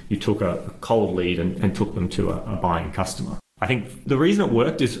you took a cold lead and took them to a buying customer. I think the reason it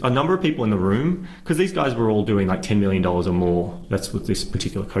worked is a number of people in the room, because these guys were all doing like $10 million or more. That's what this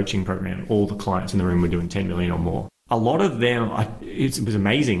particular coaching program, all the clients in the room were doing 10 million or more. A lot of them, it was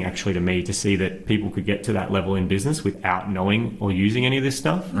amazing actually to me to see that people could get to that level in business without knowing or using any of this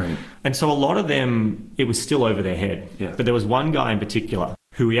stuff. Right. And so a lot of them, it was still over their head. Yeah. But there was one guy in particular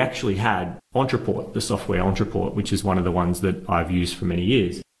who we actually had Ontraport, the software Ontraport, which is one of the ones that I've used for many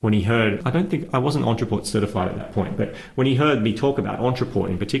years. When he heard, I wasn't Ontraport certified at that point, but when he heard me talk about Ontraport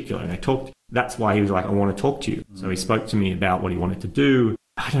in particular, and that's why he was like, I want to talk to you. So he spoke to me about what he wanted to do.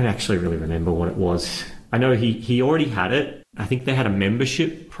 I don't actually really remember what it was. I know he already had it. I think they had a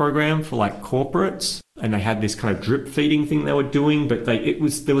membership program for like corporates, and they had this kind of drip feeding thing they were doing, but there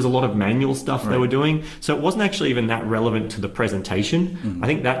was a lot of manual stuff they were doing. So it wasn't actually even that relevant to the presentation. Mm-hmm. I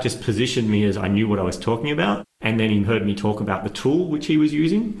think that just positioned me as I knew what I was talking about. And then he heard me talk about the tool which he was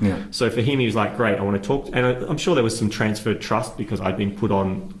using. Yeah. So for him, he was like, great, I want to talk. And I'm sure there was some transferred trust because I'd been put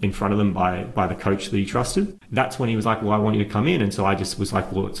on in front of them by the coach that he trusted. That's when he was like, well, I want you to come in. And so I just was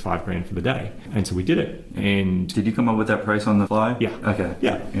like, well, it's $5,000 for the day. And so we did it. And did you come up with that price on the fly? Yeah. Okay.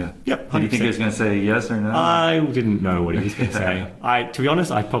 Yeah. Yep. Did you think he was going to say yes or no? I didn't know what he was going to say. To be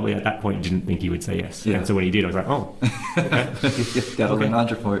honest, I probably at that point didn't think he would say yes. Yeah. And so when he did, I was like, oh, okay. Got to learn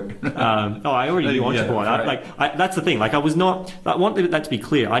Ontraport. I already knew Ontraport. Right. That's the thing. Like I wanted that to be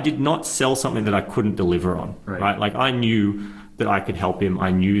clear. I did not sell something that I couldn't deliver on. Right? Like I knew that I could help him. I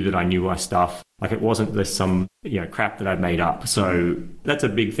knew that I knew my stuff. Like it wasn't this some crap that I'd made up. So that's a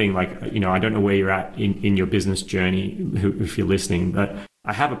big thing. Like I don't know where you're at in your business journey if you're listening, but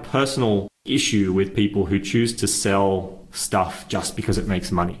I have a personal issue with people who choose to sell stuff just because it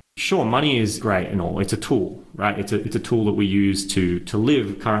makes money. Sure, money is great and all. It's a tool, right? It's a tool that we use to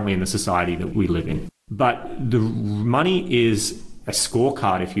live currently in the society that we live in. But the money is a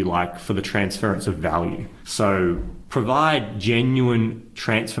scorecard, if you like, for the transference of value. So provide genuine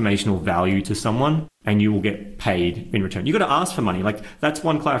transformational value to someone and you will get paid in return. You've got to ask for money. Like that's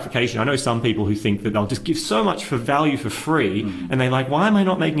one clarification. I know some people who think that they'll just give so much for value for free and they're like, why am I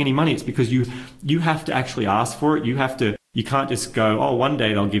not making any money? It's because you have to actually ask for it. You can't just go, oh, one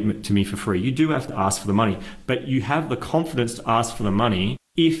day they'll give it to me for free. You do have to ask for the money, but you have the confidence to ask for the money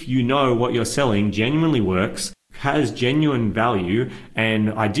if you know what you're selling genuinely works, has genuine value,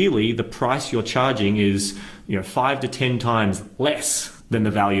 and ideally the price you're charging is 5 to 10 times less than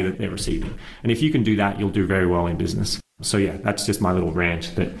the value that they're receiving. And if you can do that, you'll do very well in business. So yeah, that's just my little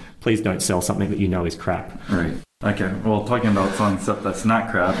rant that please don't sell something that you know is crap. Right. Okay. Well, talking about selling stuff that's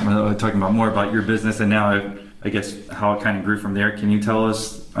not crap, we're talking about more about your business and now I guess how it kind of grew from there. Can you tell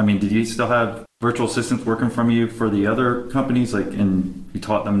us, did you still have virtual assistants working from you for the other companies, and you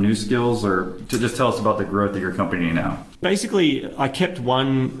taught them new skills, or to just tell us about the growth of your company now? Basically, I kept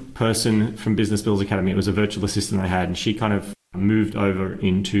one person from Business Builders Academy. It was a virtual assistant I had, and she kind of moved over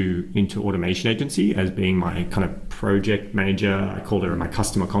into Automation Agency as being my kind of project manager. I called her my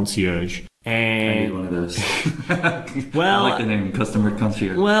customer concierge. And I need one of those. Well, I like the name customer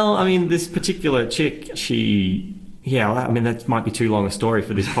concierge. Well, this particular chick, that might be too long a story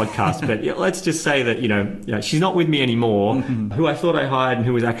for this podcast, but let's just say that, she's not with me anymore. Who I thought I hired and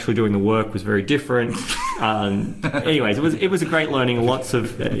who was actually doing the work was very different. Anyways, it was a great learning. Lots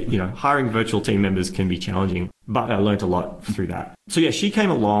of, hiring virtual team members can be challenging, but I learned a lot through that. So yeah, she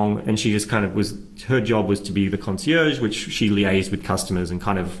came along and she just kind of her job was to be the concierge, which she liaised with customers and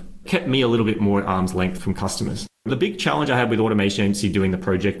kind of kept me a little bit more at arm's length from customers. The big challenge I had with Automation Agency doing the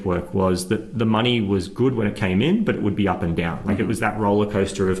project work was that the money was good when it came in, but it would be up and down. Like it was that roller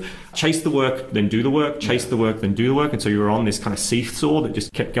coaster of chase the work, then do the work, chase the work, then do the work. And so you were on this kind of seesaw that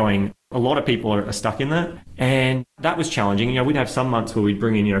just kept going. A lot of people are stuck in that. And that was challenging. We'd have some months where we'd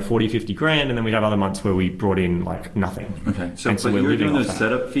bring in, 40, 50 grand, and then we'd have other months where we brought in like nothing. Okay. So you were doing those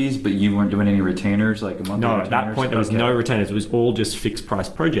setup fees, but you weren't doing any retainers, like a monthly No, retainers? at that point there was no retainers. It was all just fixed price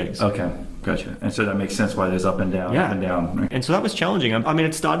projects. Okay. Gotcha. And so that makes sense why there's up and down, up and down. And so that was challenging. I mean,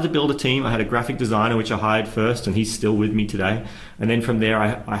 it started to build a team. I had a graphic designer, which I hired first, and he's still with me today. And then from there,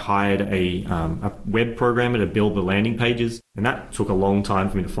 I hired a web programmer to build the landing pages. And that took a long time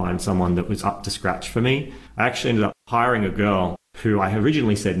for me to find someone that was up to scratch for me. I actually ended up hiring a girl who I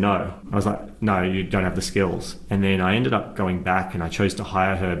originally said no. I was like, no, you don't have the skills. And then I ended up going back and I chose to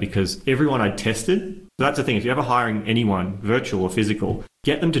hire her because everyone I tested. So that's the thing. If you're ever hiring anyone, virtual or physical,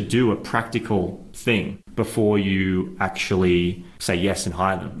 get them to do a practical thing before you actually say yes and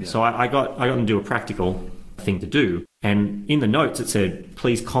hire them. Yeah. So I got them to do a practical thing to do. And in the notes, it said,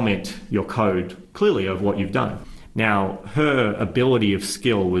 please comment your code clearly of what you've done. Now, her ability of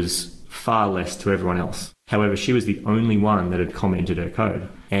skill was far less to everyone else. However, she was the only one that had commented her code.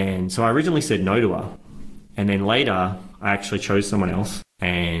 And so I originally said no to her. And then later, I actually chose someone else.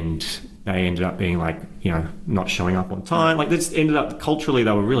 And they ended up being like, not showing up on time. Like this ended up culturally,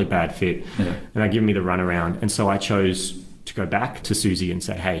 they were a really bad fit. Yeah. And they gave me the runaround. And so I chose to go back to Susie and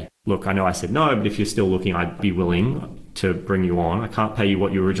say, hey, look, I know I said no, but if you're still looking, I'd be willing to bring you on. I can't pay you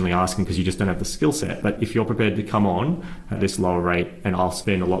what you were originally asking because you just don't have the skill set. But if you're prepared to come on at this lower rate and I'll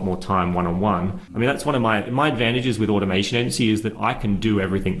spend a lot more time one-on-one. I mean, that's one of my advantages with Automation Agency is that I can do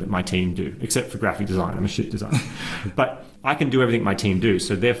everything that my team do, except for graphic design. I'm a shit designer. But I can do everything my team do.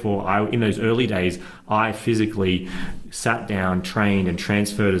 So therefore, in those early days, I physically sat down, trained, and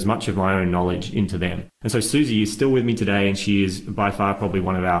transferred as much of my own knowledge into them. And so Susie is still with me today, and she is by far probably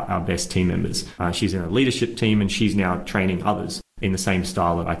one of our best team members. She's in a leadership team, and she's now training others in the same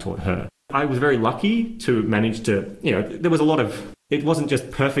style that I taught her. I was very lucky to manage to, there was a lot of, it wasn't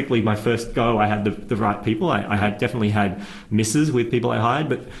just perfectly my first go. I had the right people. I had definitely had misses with people I hired,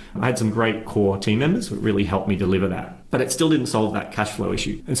 but I had some great core team members that really helped me deliver that. But it still didn't solve that cash flow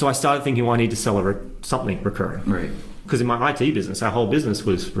issue. And so I started thinking, well, I need to sell something recurring. Right. Because in my IT business, our whole business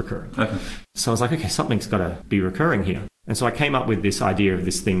was recurring. Okay. So I was like, okay, something's got to be recurring here. And so I came up with this idea of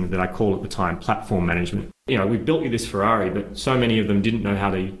this thing that I called at the time platform management. We built you this Ferrari, but so many of them didn't know how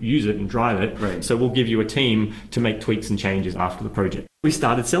to use it and drive it. Right. So we'll give you a team to make tweaks and changes after the project. We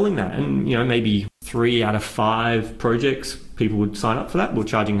started selling that, and maybe 3 out of 5 projects, people would sign up for that. We're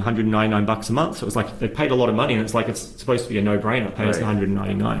charging $199 a month. So it was like they paid a lot of money, and it's like it's supposed to be a no-brainer. Pay us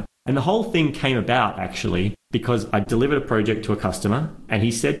 $199. And the whole thing came about actually because I delivered a project to a customer and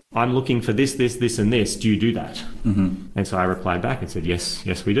he said, I'm looking for this, this, this, and this. Do you do that? Mm-hmm. And so I replied back and said, yes,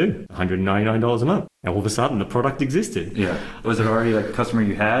 we do. $199 a month. And all of a sudden the product existed. Yeah. Was it already like a customer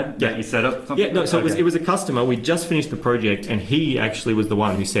you had that you set up something? Yeah, no, so it was a customer. We just finished the project and he actually was the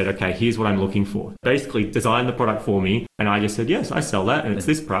one who said, okay, here's what I'm looking for. Basically designed the product for me. And I just said, yes, I sell that and it's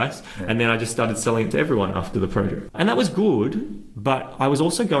this price. Yeah. And then I just started selling it to everyone after the project. And that was good. But I was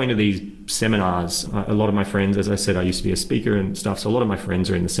also going to these seminars. A lot of my friends, as I said, I used to be a speaker and stuff. So a lot of my friends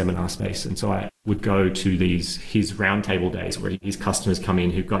are in the seminar space. And so I would go to his roundtable days where his customers come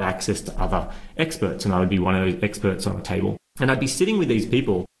in who've got access to other experts. And I would be one of those experts on a table. And I'd be sitting with these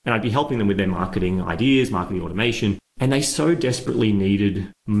people and I'd be helping them with their marketing ideas, marketing automation. And they so desperately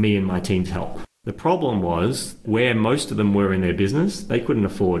needed me and my team's help. The problem was where most of them were in their business, they couldn't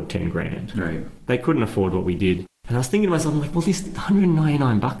afford 10 grand. Right. They couldn't afford what we did. And I was thinking to myself, I'm like, well, this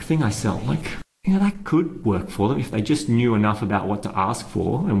 $199 thing I sell, like, that could work for them if they just knew enough about what to ask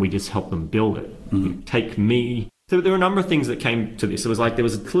for and we just help them build it. Mm-hmm. Take me. So there were a number of things that came to this. It was like there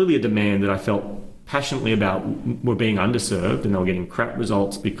was clearly a demand that I felt passionately about were being underserved and they were getting crap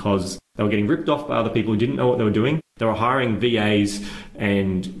results because they were getting ripped off by other people who didn't know what they were doing. They were hiring VAs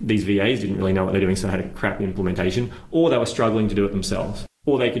and these VAs didn't really know what they're doing, so they had a crap implementation, or they were struggling to do it themselves.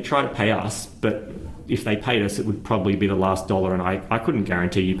 Or they could try to pay us, but if they paid us, it would probably be the last dollar, and I couldn't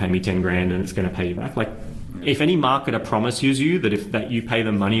guarantee you pay me 10 grand and it's going to pay you back. Like, if any marketer promises you that you pay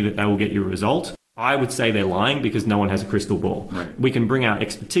them money that they will get you a result, I would say they're lying because no one has a crystal ball. Right. We can bring our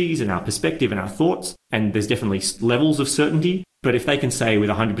expertise and our perspective and our thoughts, and there's definitely levels of certainty. But if they can say with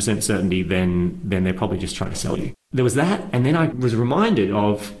 100% certainty, then they're probably just trying to sell you. There was that, and then I was reminded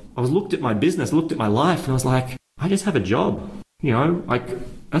I looked at my business, looked at my life, and I was like, I just have a job. Like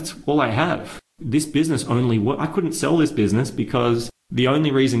that's all I have. This business I couldn't sell this business because the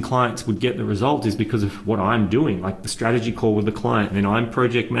only reason clients would get the result is because of what I'm doing, like the strategy call with the client, and I'm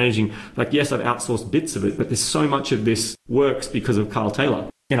project managing. Like, yes, I've outsourced bits of it, but there's so much of this works because of Carl Taylor.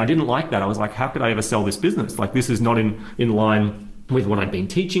 And I didn't like that. I was like, how could I ever sell this business? Like, this is not in line with what I'd been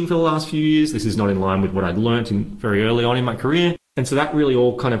teaching for the last few years. This is not in line with what I'd learned very early on in my career. And so that really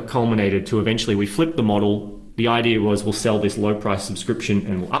all kind of culminated to eventually we flipped the model. The idea was we'll sell this low price subscription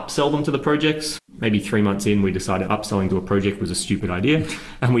and we'll upsell them to the projects. maybe 3 months in, we decided upselling to a project was a stupid idea,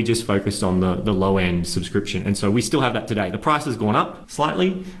 and we just focused on the low end subscription. And so we still have that today. The price has gone up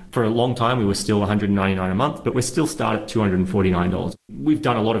slightly. For a long time, we were still $199 a month, but we're still start at $249. We've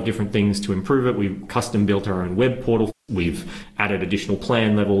done a lot of different things to improve it. We've custom built our own web portal. We've added additional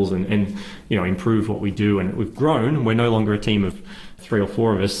plan levels and improved what we do. And we've grown. We're no longer a team of 3 or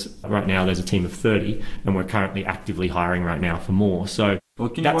 4 of us. Right now, there's a team of 30, and we're currently actively hiring right now for more. So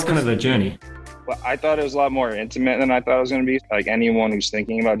that's kind of the journey. Well, I thought it was a lot more intimate than I thought it was going to be. Like anyone who's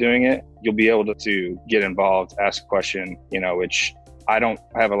thinking about doing it, you'll be able to get involved, ask a question, which I don't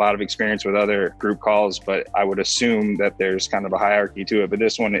have a lot of experience with other group calls, but I would assume that there's kind of a hierarchy to it. But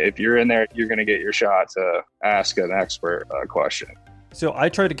this one, if you're in there, you're going to get your shot to ask an expert a question. So I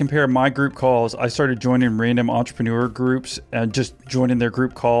tried to compare my group calls. I started joining random entrepreneur groups and just joining their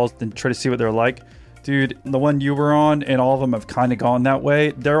group calls and try to see what they're like. Dude, the one you were on and all of them have kind of gone that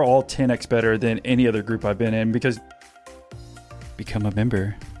way. They're all 10x better than any other group I've been in because become a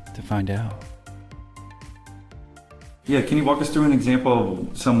member to find out. Yeah, can you walk us through an example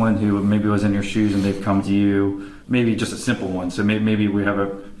of someone who maybe was in your shoes and they've come to you, maybe just a simple one. So maybe we have a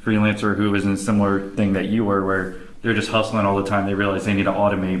freelancer who is in a similar thing that you were, where they're just hustling all the time. They realize they need to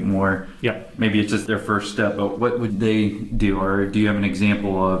automate more. Yeah. Maybe it's just their first step, but what would they do? Or do you have an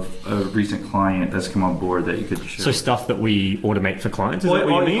example of a recent client that's come on board that you could share? So stuff that we automate for clients, is that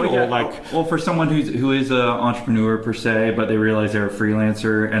what you mean? Well, for someone who is an entrepreneur per se, but they realize they're a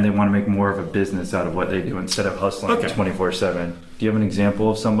freelancer and they want to make more of a business out of what they do instead of hustling 24/7. Do you have an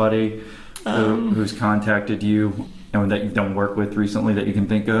example of somebody who's contacted you and that you've done work with recently that you can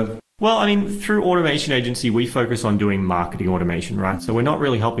think of? Well, I mean, through Automation Agency, we focus on doing marketing automation, right? So we're not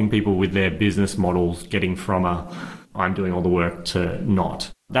really helping people with their business models getting from I'm doing all the work to not.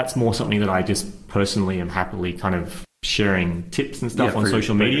 That's more something that I just personally am happily kind of sharing tips and stuff on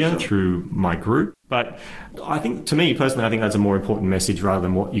social media through my group. But I think, to me personally, I think that's a more important message rather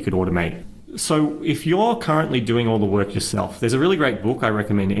than what you could automate. So if you're currently doing all the work yourself, there's a really great book I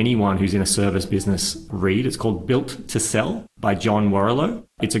recommend anyone who's in a service business read. It's called Built to Sell by John Warrillow.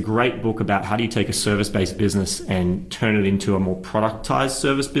 It's a great book about how do you take a service-based business and turn it into a more productized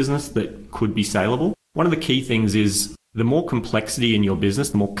service business that could be saleable. One of the key things is the more complexity in your business,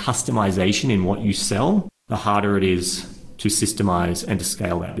 the more customization in what you sell, the harder it is to systemize and to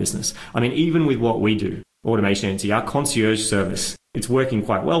scale that business. I mean, even with what we do, Automation Agency, our concierge service, it's working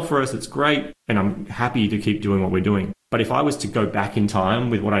quite well for us. It's great. And I'm happy to keep doing what we're doing. But if I was to go back in time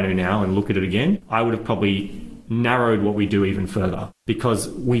with what I know now and look at it again, I would have probably narrowed what we do even further, because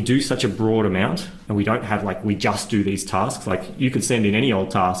we do such a broad amount and we don't have we just do these tasks. Like you could send in any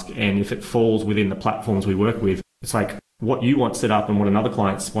old task, and if it falls within the platforms we work with, it's like what you want set up and what another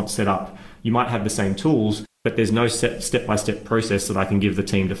client wants set up. You might have the same tools, but there's no step-by-step process that I can give the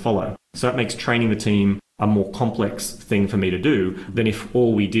team to follow. So that makes training the team a more complex thing for me to do than if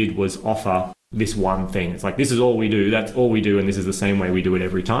all we did was offer this one thing. It's like, this is all we do, that's all we do, and this is the same way we do it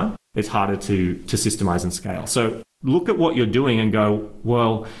every time. It's harder to systemize and scale. So look at what you're doing and go,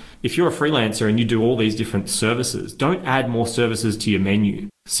 well, if you're a freelancer and you do all these different services, don't add more services to your menu.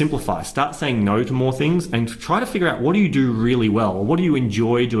 Simplify. Start saying no to more things and try to figure out what do you do really well, or what do you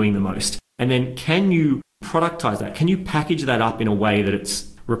enjoy doing the most? And then can you productize that? Can you package that up in a way that it's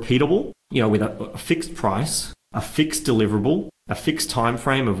repeatable, with a fixed price, a fixed deliverable, a fixed time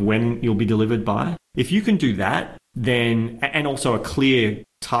frame of when you'll be delivered by? If you can do that, then, and also a clear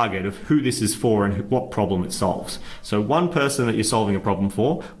target of who this is for and what problem it solves. So one person that you're solving a problem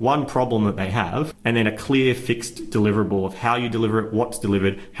for, one problem that they have, and then a clear fixed deliverable of how you deliver it, what's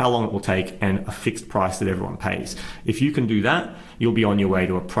delivered, how long it will take, and a fixed price that everyone pays. If you can do that, you'll be on your way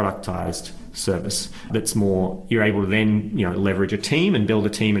to a productized service that's more, you're able to then leverage a team and build a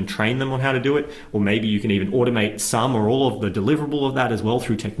team and train them on how to do it, or maybe you can even automate some or all of the deliverable of that as well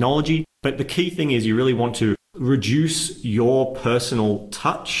through technology. But the key thing is you really want to reduce your personal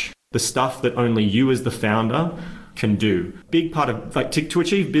touch, the stuff that only you as the founder can do. Big part of to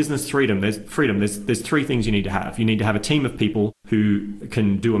achieve business freedom, there's 3 things you need to have. You need to have a team of people who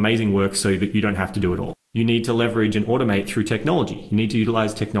can do amazing work so that you don't have to do it all. You need to leverage and automate through technology. You need to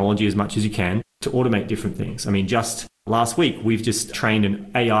utilize technology as much as you can to automate different things. I mean, just last week, we've just trained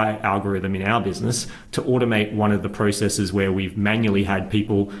an AI algorithm in our business to automate one of the processes where we've manually had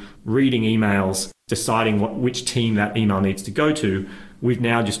people reading emails, deciding which team that email needs to go to. We've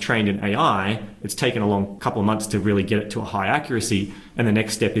now just trained an AI. It's taken a couple of months to really get it to a high accuracy. And the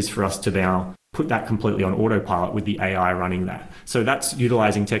next step is for us to now put that completely on autopilot with the AI running that. So that's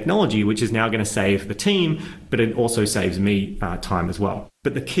utilizing technology, which is now going to save the team, but it also saves me time as well.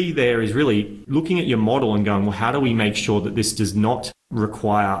 But the key there is really looking at your model and going, well, how do we make sure that this does not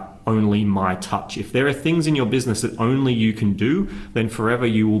require only my touch? If there are things in your business that only you can do, then forever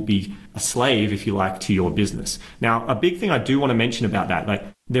you will be a slave, if you like, to your business. Now, a big thing I do want to mention about that, like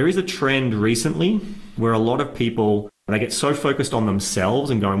there is a trend recently where a lot of people, they get so focused on themselves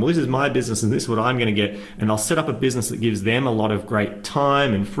and going, well, this is my business and this is what I'm going to get. And they'll set up a business that gives them a lot of great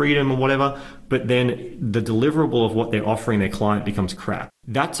time and freedom and whatever. But then the deliverable of what they're offering their client becomes crap.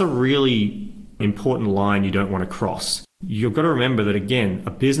 That's a really important line you don't want to cross. You've got to remember that, again,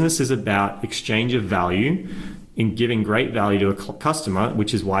 a business is about exchange of value in giving great value to a customer,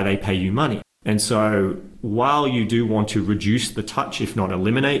 which is why they pay you money. And so while you do want to reduce the touch, if not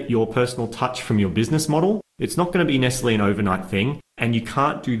eliminate your personal touch from your business model, it's not going to be necessarily an overnight thing. And you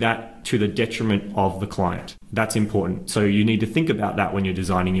can't do that to the detriment of the client. That's important. So you need to think about that when you're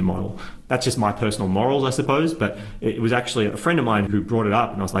designing your model. That's just my personal morals, I suppose. But it was actually a friend of mine who brought it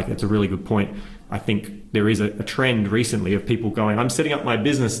up. And I was like, that's a really good point. I think there is a trend recently of people going, I'm setting up my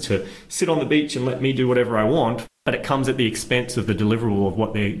business to sit on the beach and let me do whatever I want. But it comes at the expense of the deliverable of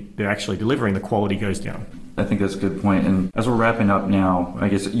what they're actually delivering. The quality goes down. I think that's a good point. And as we're wrapping up now, I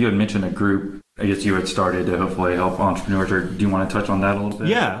guess you had mentioned a group. I guess you had started to hopefully help entrepreneurs. Or do you want to touch on that a little bit?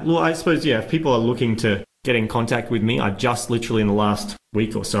 Yeah. Well, I suppose, if people are looking to get in contact with me, I just literally in the last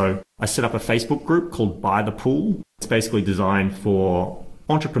week or so, I set up a Facebook group called Buy the Pool. It's basically designed for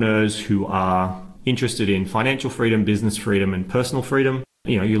entrepreneurs who are interested in financial freedom, business freedom, and personal freedom.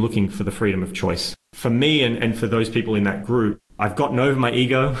 You're looking for the freedom of choice. For me and for those people in that group, I've gotten over my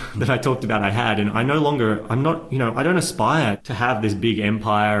ego that I talked about I had, and I don't aspire to have this big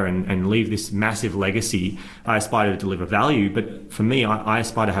empire and leave this massive legacy. I aspire to deliver value, but for me, I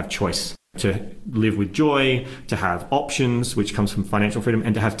aspire to have choice, to live with joy, to have options, which comes from financial freedom,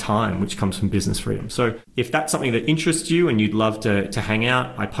 and to have time, which comes from business freedom. So if that's something that interests you and you'd love to hang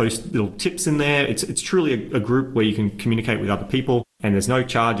out, I post little tips in there. It's truly a group where you can communicate with other people, and there's no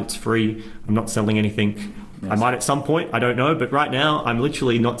charge. It's free. I'm not selling anything. Yes. I might at some point, I don't know, but right now I'm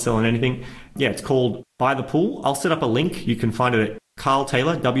literally not selling anything. Yeah, it's called Buy the Pool. I'll set up a link. You can find it at Carl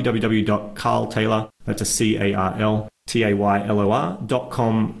Taylor, www.carltaylor, that's a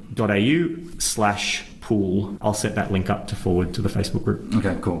CARLTAYLOR.com.au/pool. I'll set that link up to forward to the Facebook group.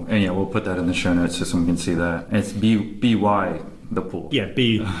 Okay, cool. And we'll put that in the show notes so someone can see that. And it's BY the pool. Yeah,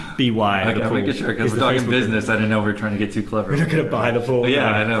 BY. Okay, I'm making sure because we're talking business. I didn't know we were trying to get too clever. We're not going to buy the pool. Yeah,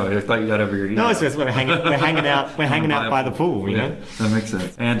 I know. I thought you got over your ego. No, it's just we're hanging out. We're hanging out by the pool. You know, that makes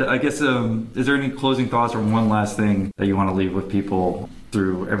sense. And I guess is there any closing thoughts or one last thing that you want to leave with people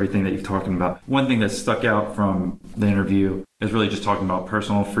through everything that you've talking about? One thing that stuck out from the interview is really just talking about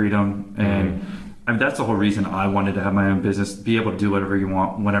personal freedom and. I mean, that's the whole reason I wanted to have my own business, be able to do whatever you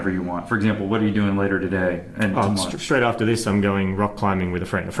want, whenever you want. For example, what are you doing later today? And straight after this, I'm going rock climbing with a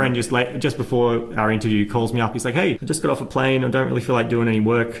friend. A friend just before our interview calls me up. He's like, hey, I just got off a plane. I don't really feel like doing any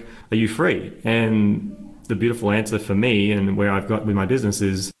work. Are you free? And the beautiful answer for me and where I've got with my business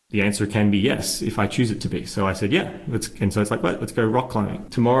is the answer can be yes, if I choose it to be. So I said, yeah. And so it's like, well, let's go rock climbing.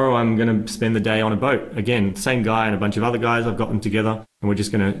 Tomorrow, I'm going to spend the day on a boat. Again, same guy and a bunch of other guys. I've gotten together and we're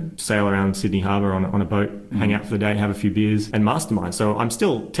just going to sail around Sydney Harbour on a boat, hang out for the day, have a few beers and mastermind. So I'm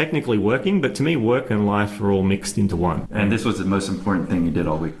still technically working, but to me, work and life are all mixed into one. And this was the most important thing you did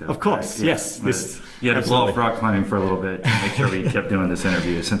all week, though. Of course, right? Yes. You had to blow off rock climbing for a little bit and make sure we kept doing this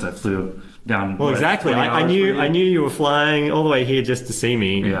interview since I flew down. Well, exactly. I knew you were flying all the way here just to see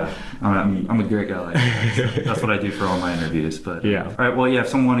me. Yeah, I'm a great guy like that. So that's what I do for all my interviews. But yeah. All right. Well, if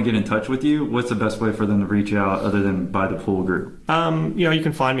someone want to get in touch with you, what's the best way for them to reach out other than Buy the Pool group? You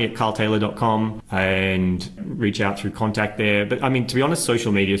can find me at carltaylor.com and reach out through contact there. But I mean, to be honest,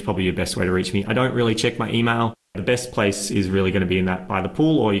 social media is probably your best way to reach me. I don't really check my email. The best place is really going to be in that Buy the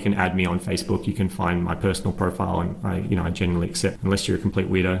Pool, or you can add me on Facebook. You can find my personal profile, and I generally accept, unless you're a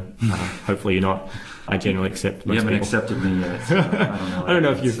complete weirdo. Hopefully you're not. I generally accept. You haven't accepted me yet. So I don't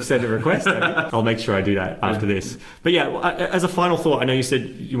know if you've sent a request. I'll make sure I do that after this. But yeah, as a final thought, I know you said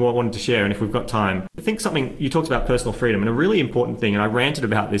you wanted to share, and if we've got time, I think something you talked about personal freedom, and a really important thing, and I ranted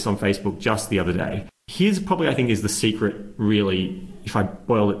about this on Facebook just the other day. Here's probably, I think, is the secret, really, if I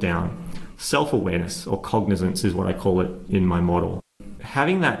boil it down. Self-awareness or cognizance is what I call it in my model.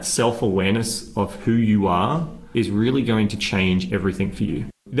 Having that self-awareness of who you are is really going to change everything for you.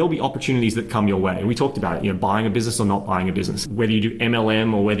 There'll be opportunities that come your way. We talked about it, buying a business or not buying a business, whether you do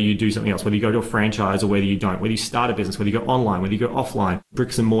MLM or whether you do something else, whether you go to a franchise or whether you don't, whether you start a business, whether you go online, whether you go offline,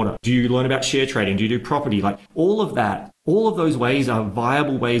 bricks and mortar. Do you learn about share trading? Do you do property? Like all of that All of those ways are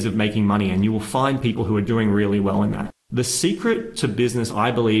viable ways of making money, and you will find people who are doing really well in that. The secret to business, I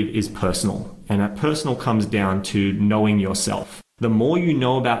believe, is personal. And that personal comes down to knowing yourself. The more you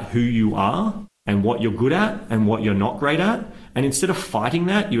know about who you are and what you're good at and what you're not great at, and instead of fighting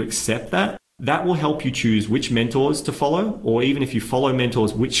that, you accept that, that will help you choose which mentors to follow, or even if you follow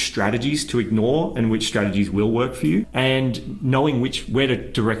mentors, which strategies to ignore and which strategies will work for you, and knowing where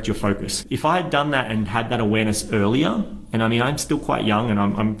to direct your focus. If I had done that and had that awareness earlier, and I mean, I'm still quite young and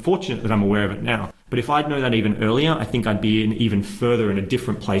I'm fortunate that I'm aware of it now, but if I'd known that even earlier, I think I'd be even further in a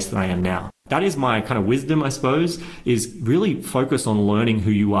different place than I am now. That is my kind of wisdom, I suppose, is really focus on learning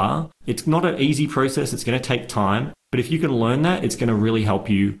who you are. It's not an easy process. It's going to take time. But if you can learn that, it's going to really help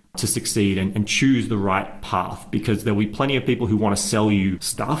you to succeed and choose the right path, because there'll be plenty of people who want to sell you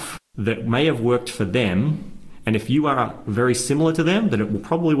stuff that may have worked for them. And if you are very similar to them, then it will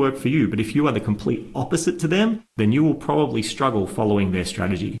probably work for you. But if you are the complete opposite to them, then you will probably struggle following their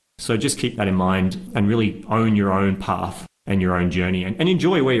strategy. So just keep that in mind and really own your own path and your own journey, and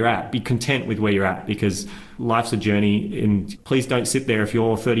enjoy where you're at. Be content with where you're at, because life's a journey. And please don't sit there if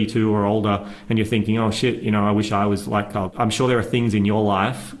you're 32 or older and you're thinking, oh shit, I wish I was like Carl. I'm sure there are things in your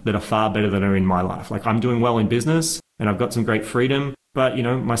life that are far better than are in my life. Like, I'm doing well in business and I've got some great freedom, but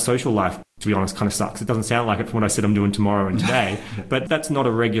my social life, to be honest, kind of sucks. It doesn't sound like it from what I said I'm doing tomorrow and today, but that's not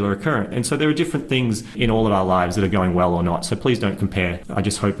a regular occurrence. And so there are different things in all of our lives that are going well or not. So please don't compare. I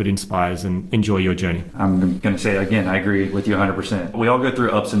just hope it inspires, and enjoy your journey. I'm going to say again, I agree with you 100%. We all go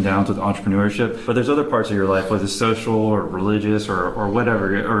through ups and downs with entrepreneurship, but there's other parts of your life, whether it's social or religious or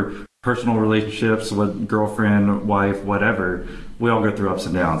whatever, or personal relationships with girlfriend, wife, whatever. We all go through ups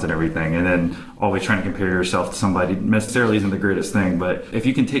and downs and everything. And then always trying to compare yourself to somebody necessarily isn't the greatest thing. But if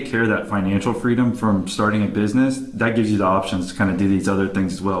you can take care of that financial freedom from starting a business, that gives you the options to kind of do these other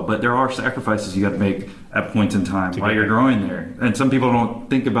things as well. But there are sacrifices you got to make at points in time while you're growing there. And some people don't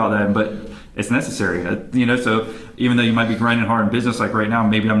think about that, but it's necessary, so even though you might be grinding hard in business, like right now,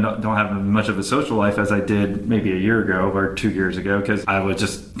 maybe don't have as much of a social life as I did maybe a year ago or 2 years ago, because I was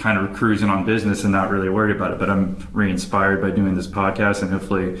just kind of cruising on business and not really worried about it. But I'm re-inspired by doing this podcast and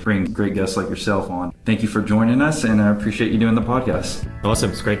hopefully bring great guests like yourself on. Thank you for joining us, and I appreciate you doing the podcast.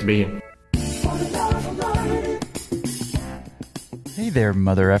 Awesome. It's great to be here. Hey there,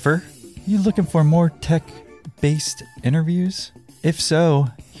 mother effer. You looking for more tech-based interviews? If so,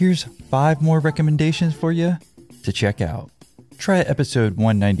 here's 5 more recommendations for you to check out. Try episode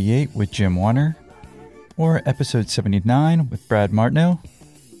 198 with Jim Warner, or episode 79 with Brad Martineau.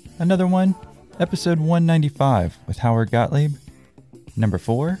 Another one, episode 195 with Howard Gottlieb. Number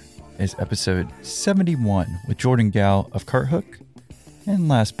 4 is episode 71 with Jordan Gal of Carthook. And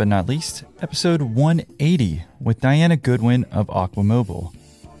last but not least, episode 180 with Diana Goodwin of Aquamobile.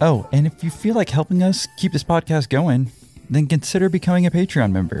 Oh, and if you feel like helping us keep this podcast going, then consider becoming a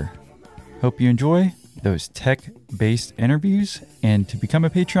Patreon member. Hope you enjoy those tech-based interviews, and to become a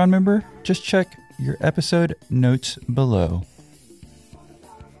Patreon member, just check your episode notes below.